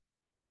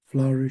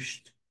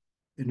flourished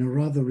in a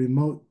rather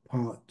remote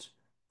part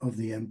of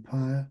the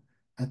empire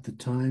at the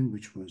time,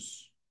 which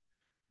was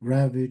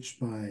ravaged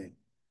by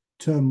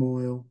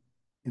turmoil,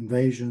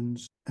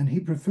 invasions, and he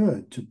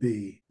preferred to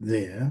be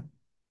there,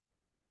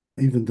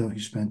 even though he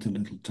spent a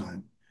little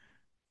time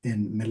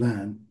in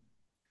Milan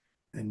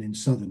and in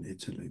southern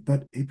Italy.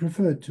 But he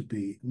preferred to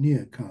be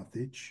near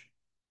Carthage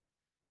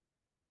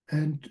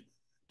and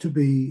to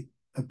be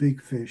a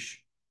big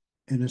fish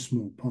in a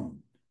small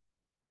pond.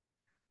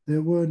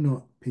 There were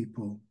not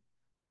people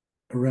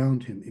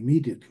around him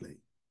immediately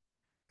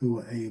who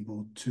were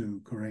able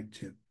to correct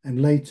him.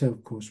 And later,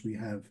 of course, we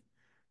have,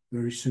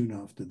 very soon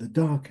after, the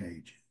Dark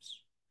Ages.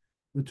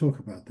 We'll talk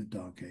about the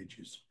Dark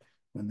Ages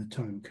when the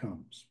time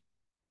comes.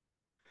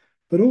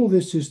 But all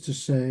this is to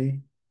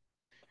say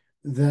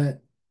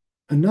that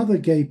another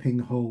gaping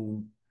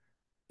hole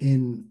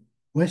in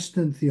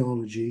Western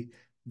theology,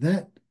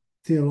 that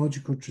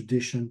theological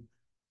tradition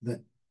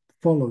that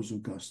follows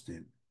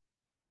Augustine,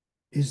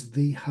 is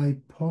the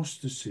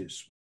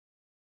hypostasis.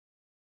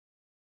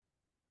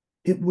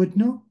 It would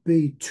not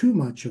be too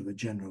much of a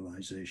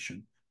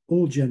generalization.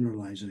 All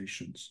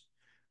generalizations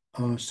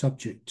are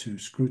subject to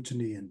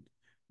scrutiny and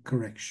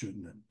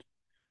correction and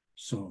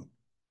so on.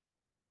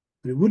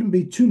 But it wouldn't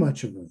be too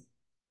much of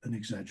an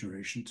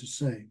exaggeration to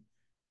say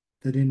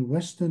that in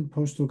Western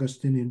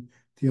post-Augustinian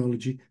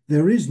theology,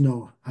 there is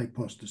no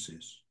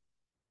hypostasis.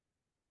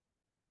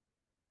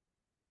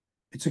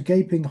 It's a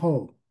gaping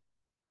hole.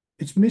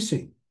 It's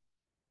missing.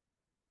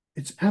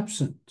 It's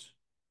absent.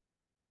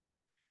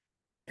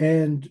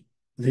 And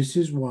this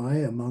is why,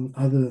 among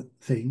other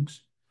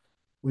things,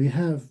 we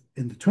have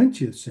in the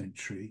 20th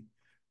century,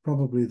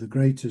 probably the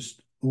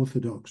greatest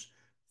Orthodox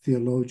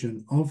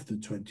theologian of the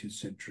 20th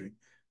century.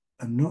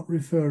 I'm not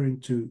referring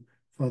to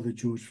Father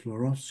George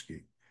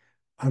Florovsky.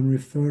 I'm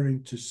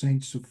referring to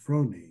Saint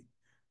Sophrony,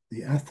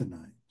 the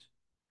Athonite,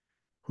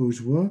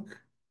 whose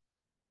work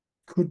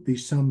could be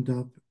summed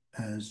up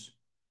as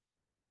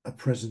a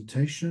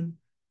presentation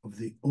of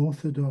the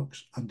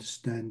Orthodox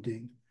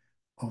understanding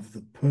of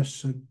the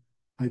person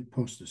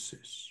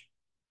hypostasis.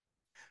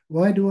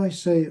 Why do I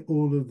say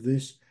all of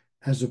this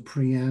as a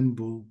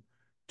preamble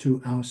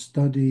to our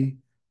study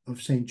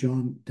of St.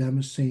 John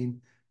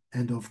Damascene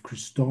and of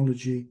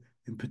Christology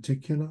in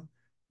particular?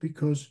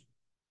 Because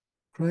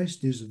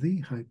Christ is the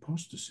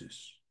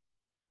hypostasis.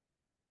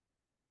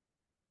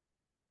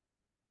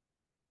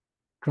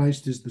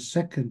 Christ is the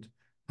second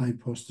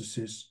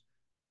hypostasis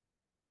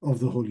of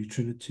the Holy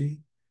Trinity,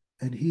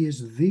 and he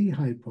is the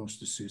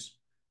hypostasis.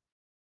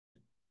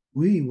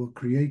 We were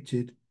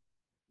created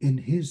in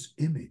his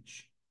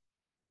image.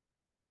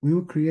 We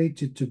were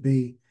created to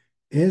be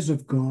heirs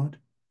of God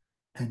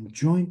and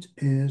joint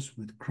heirs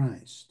with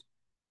Christ,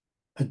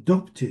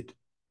 adopted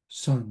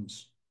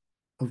sons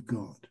of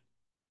God.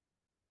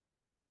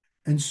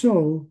 And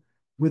so,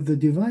 with the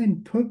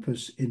divine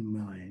purpose in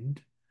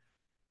mind,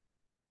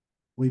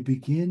 we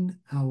begin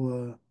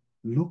our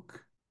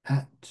look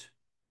at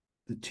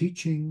the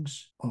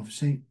teachings of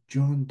St.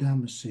 John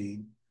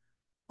Damascene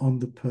on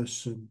the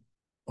person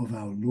of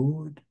our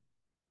Lord,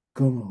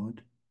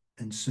 God,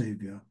 and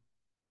Savior,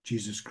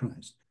 Jesus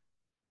Christ.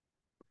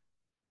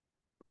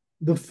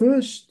 The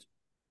first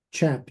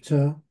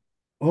chapter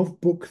of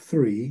Book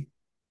 3,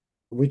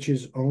 which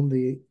is on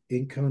the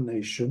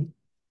Incarnation,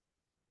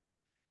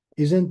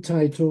 is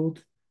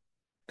entitled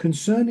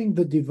Concerning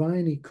the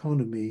Divine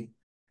Economy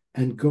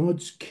and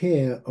God's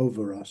Care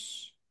over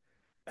Us,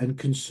 and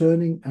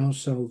Concerning Our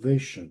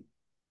Salvation.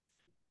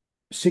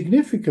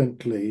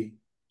 Significantly,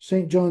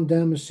 St. John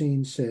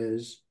Damascene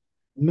says,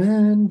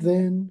 man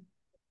then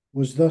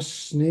was thus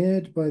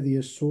snared by the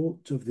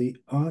assault of the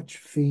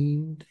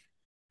arch-fiend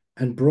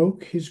and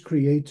broke his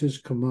Creator's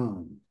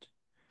command,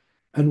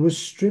 and was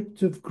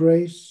stripped of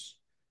grace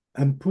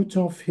and put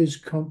off his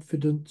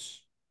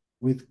confidence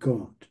with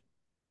God,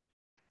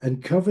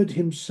 and covered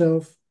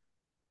himself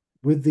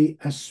with the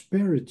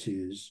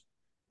asperities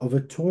of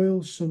a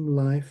toilsome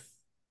life,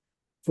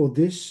 for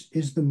this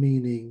is the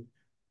meaning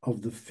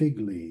of the fig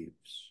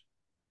leaves,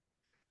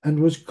 and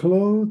was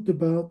clothed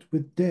about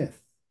with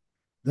death,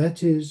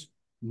 that is,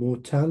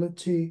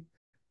 mortality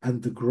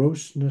and the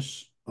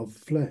grossness of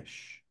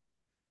flesh.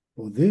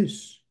 For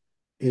this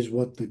is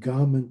what the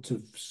garment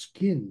of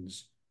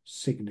skins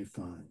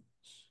signifies.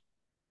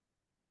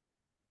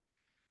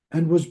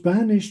 And was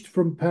banished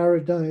from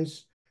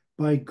paradise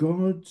by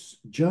God's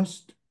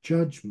just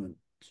judgment,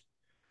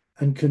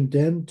 and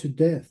condemned to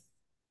death,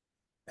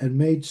 and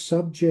made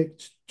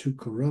subject to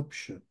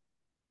corruption.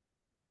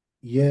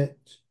 Yet,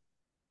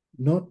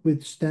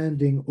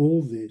 notwithstanding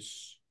all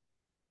this,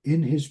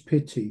 in his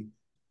pity,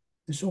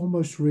 this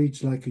almost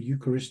reads like a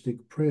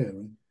Eucharistic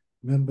prayer.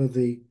 Remember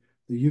the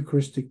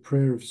Eucharistic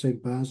prayer of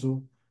St.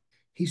 Basil?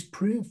 He's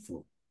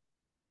prayerful.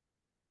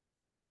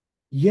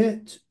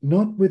 Yet,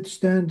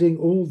 notwithstanding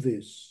all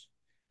this,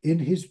 in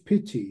his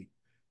pity,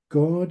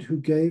 God, who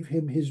gave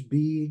him his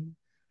being,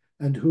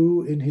 and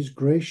who in his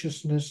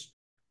graciousness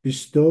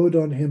bestowed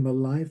on him a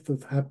life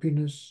of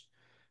happiness,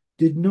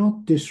 did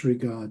not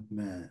disregard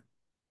man,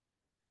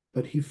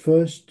 but he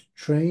first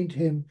trained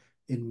him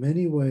in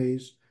many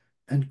ways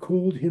and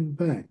called him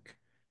back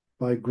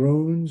by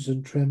groans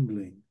and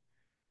trembling,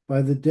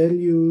 by the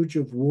deluge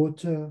of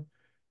water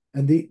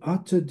and the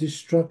utter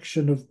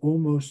destruction of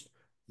almost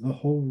the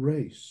whole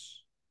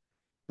race,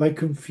 by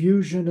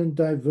confusion and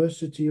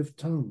diversity of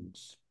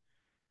tongues,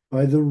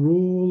 by the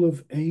rule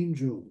of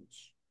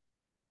angels,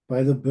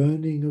 by the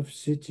burning of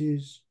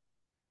cities,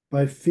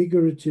 by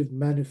figurative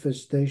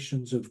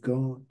manifestations of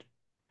God,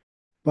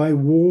 by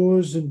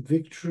wars and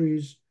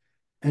victories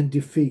and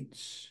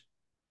defeats,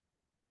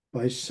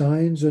 by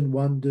signs and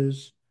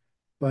wonders,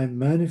 by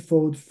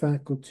manifold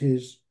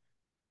faculties,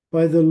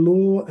 by the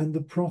law and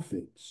the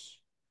prophets.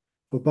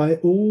 For by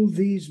all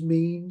these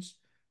means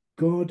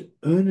God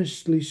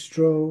earnestly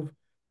strove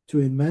to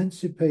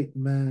emancipate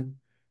man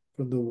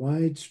from the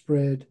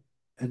widespread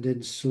and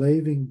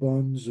enslaving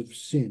bonds of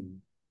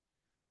sin,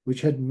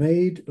 which had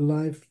made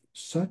life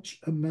such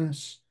a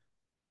mass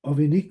of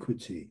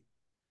iniquity,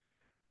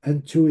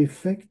 and to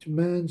effect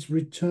man's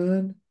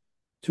return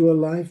to a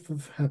life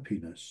of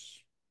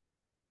happiness.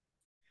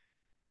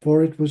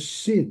 For it was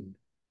sin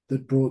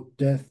that brought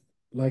death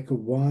like a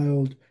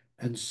wild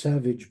and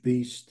savage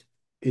beast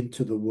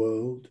into the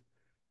world,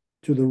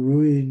 to the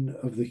ruin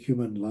of the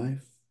human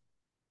life.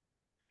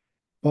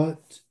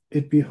 But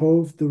it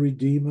behoved the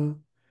Redeemer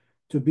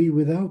to be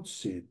without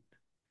sin,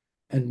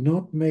 and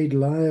not made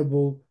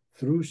liable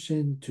through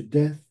sin to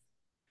death,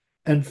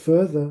 and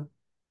further,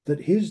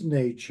 that his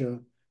nature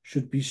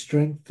should be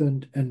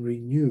strengthened and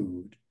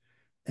renewed,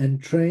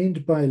 and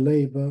trained by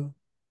labor,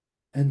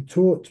 and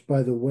taught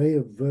by the way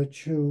of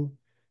virtue,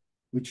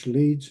 which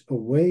leads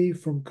away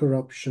from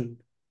corruption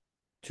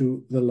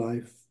to the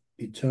life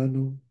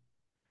eternal,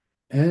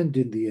 and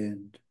in the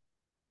end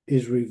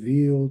is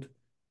revealed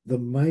the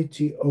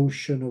mighty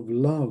ocean of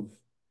love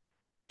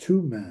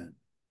to man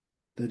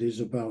that is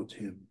about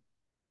him.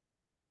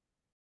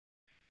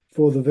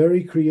 For the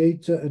very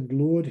Creator and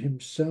Lord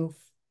himself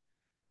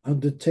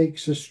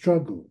undertakes a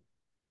struggle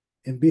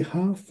in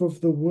behalf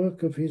of the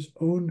work of his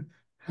own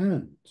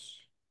hands,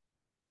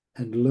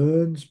 and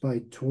learns by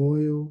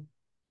toil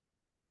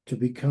to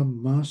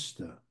become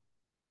master.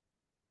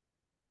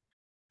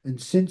 And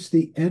since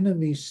the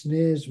enemy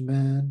snares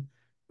man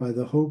by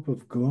the hope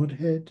of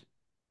Godhead,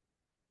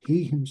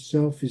 he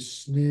himself is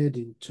snared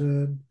in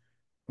turn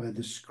by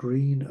the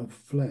screen of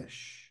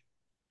flesh,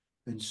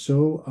 and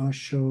so are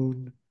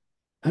shown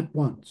at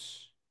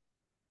once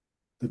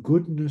the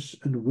goodness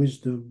and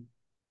wisdom,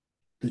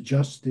 the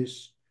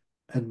justice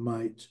and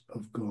might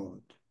of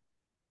God.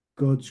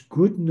 God's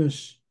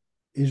goodness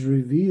is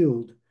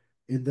revealed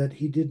in that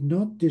he did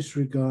not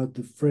disregard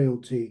the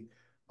frailty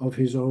of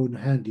his own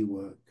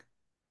handiwork,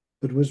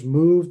 but was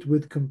moved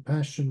with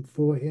compassion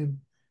for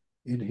him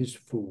in his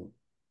fall,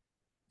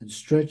 and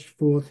stretched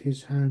forth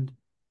his hand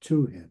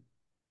to him,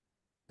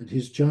 and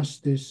his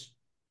justice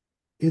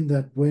in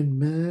that when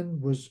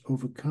man was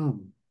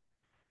overcome,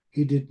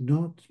 he did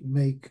not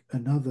make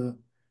another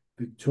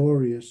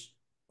victorious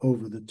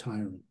over the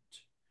tyrant,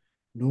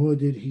 nor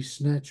did he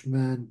snatch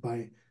man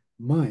by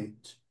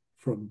might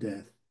from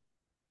death,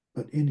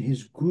 but in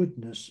his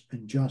goodness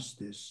and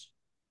justice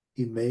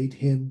he made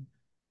him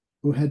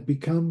who had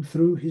become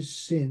through his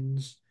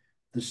sins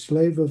the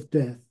slave of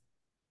death,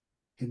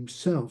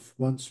 himself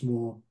once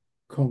more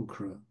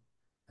conqueror,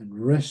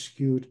 and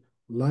rescued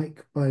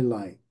like by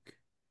like,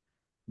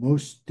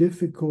 most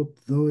difficult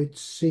though it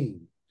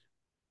seemed.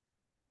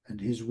 And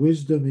his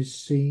wisdom is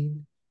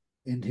seen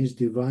in his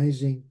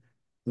devising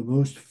the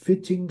most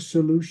fitting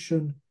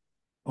solution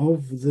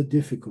of the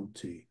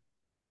difficulty.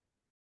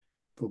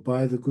 For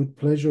by the good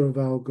pleasure of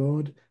our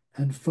God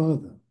and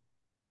Father,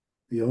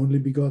 the only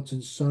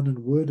begotten Son and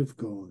Word of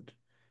God,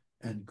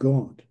 and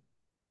God,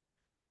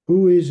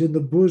 who is in the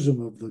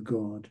bosom of the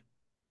God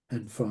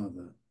and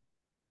Father,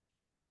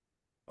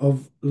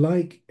 of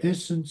like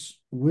essence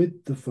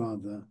with the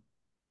Father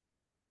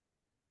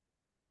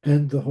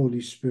and the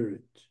Holy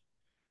Spirit,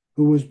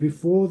 who was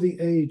before the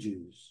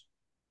ages,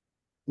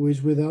 who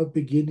is without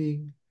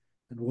beginning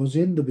and was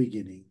in the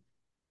beginning,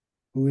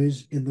 who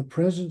is in the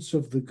presence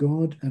of the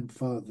God and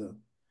Father,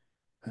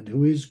 and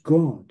who is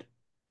God,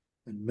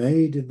 and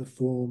made in the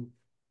form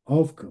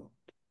of God,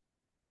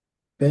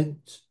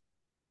 bent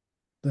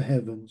the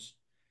heavens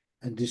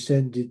and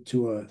descended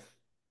to earth.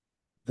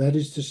 That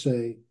is to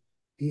say,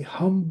 he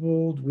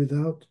humbled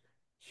without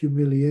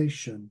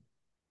humiliation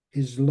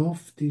his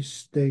lofty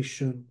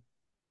station,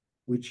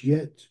 which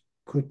yet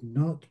could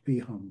not be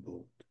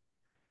humbled,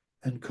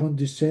 and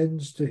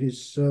condescends to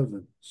his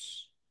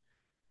servants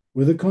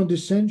with a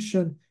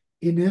condescension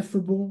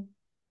ineffable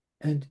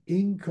and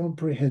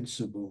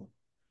incomprehensible.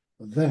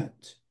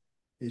 That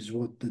is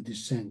what the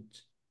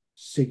descent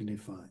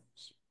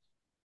signifies.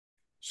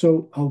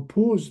 So I'll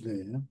pause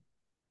there,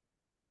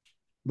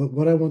 but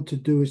what I want to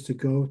do is to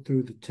go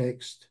through the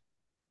text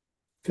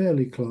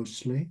fairly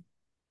closely.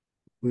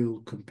 We'll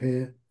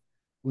compare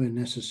where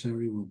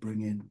necessary. We'll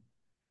bring in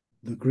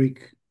the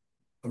Greek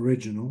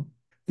original.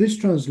 This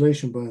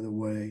translation, by the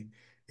way,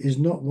 is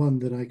not one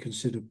that I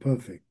consider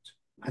perfect.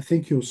 I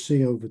think you'll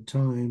see over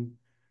time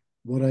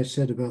what I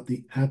said about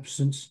the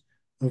absence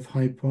of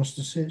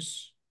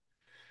hypostasis.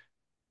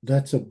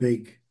 That's a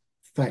big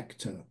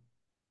factor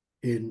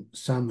in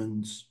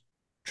Salmon's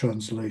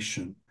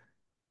translation.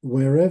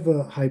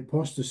 Wherever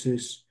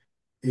hypostasis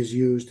is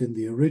used in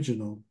the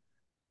original,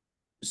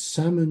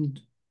 Salmon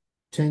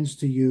tends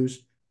to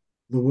use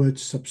the word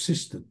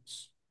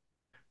subsistence.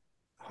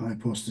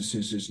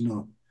 Hypostasis is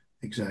not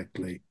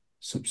exactly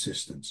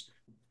subsistence.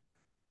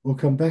 We'll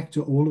come back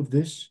to all of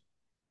this.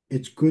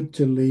 It's good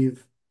to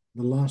leave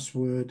the last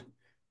word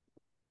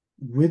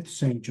with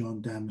St.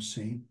 John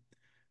Damascene,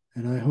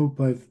 and I hope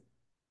I've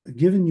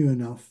given you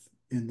enough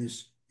in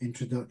this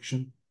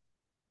introduction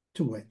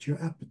to whet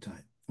your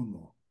appetite for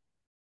more.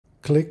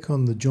 Click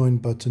on the join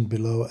button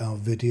below our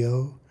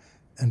video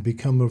and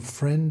become a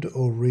friend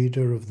or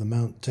reader of the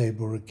Mount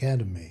Tabor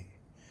Academy.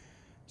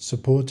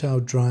 Support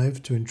our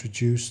drive to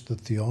introduce the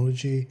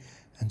theology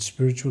and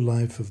spiritual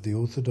life of the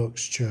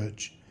Orthodox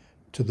Church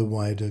to the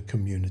wider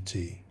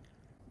community.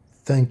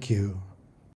 Thank you.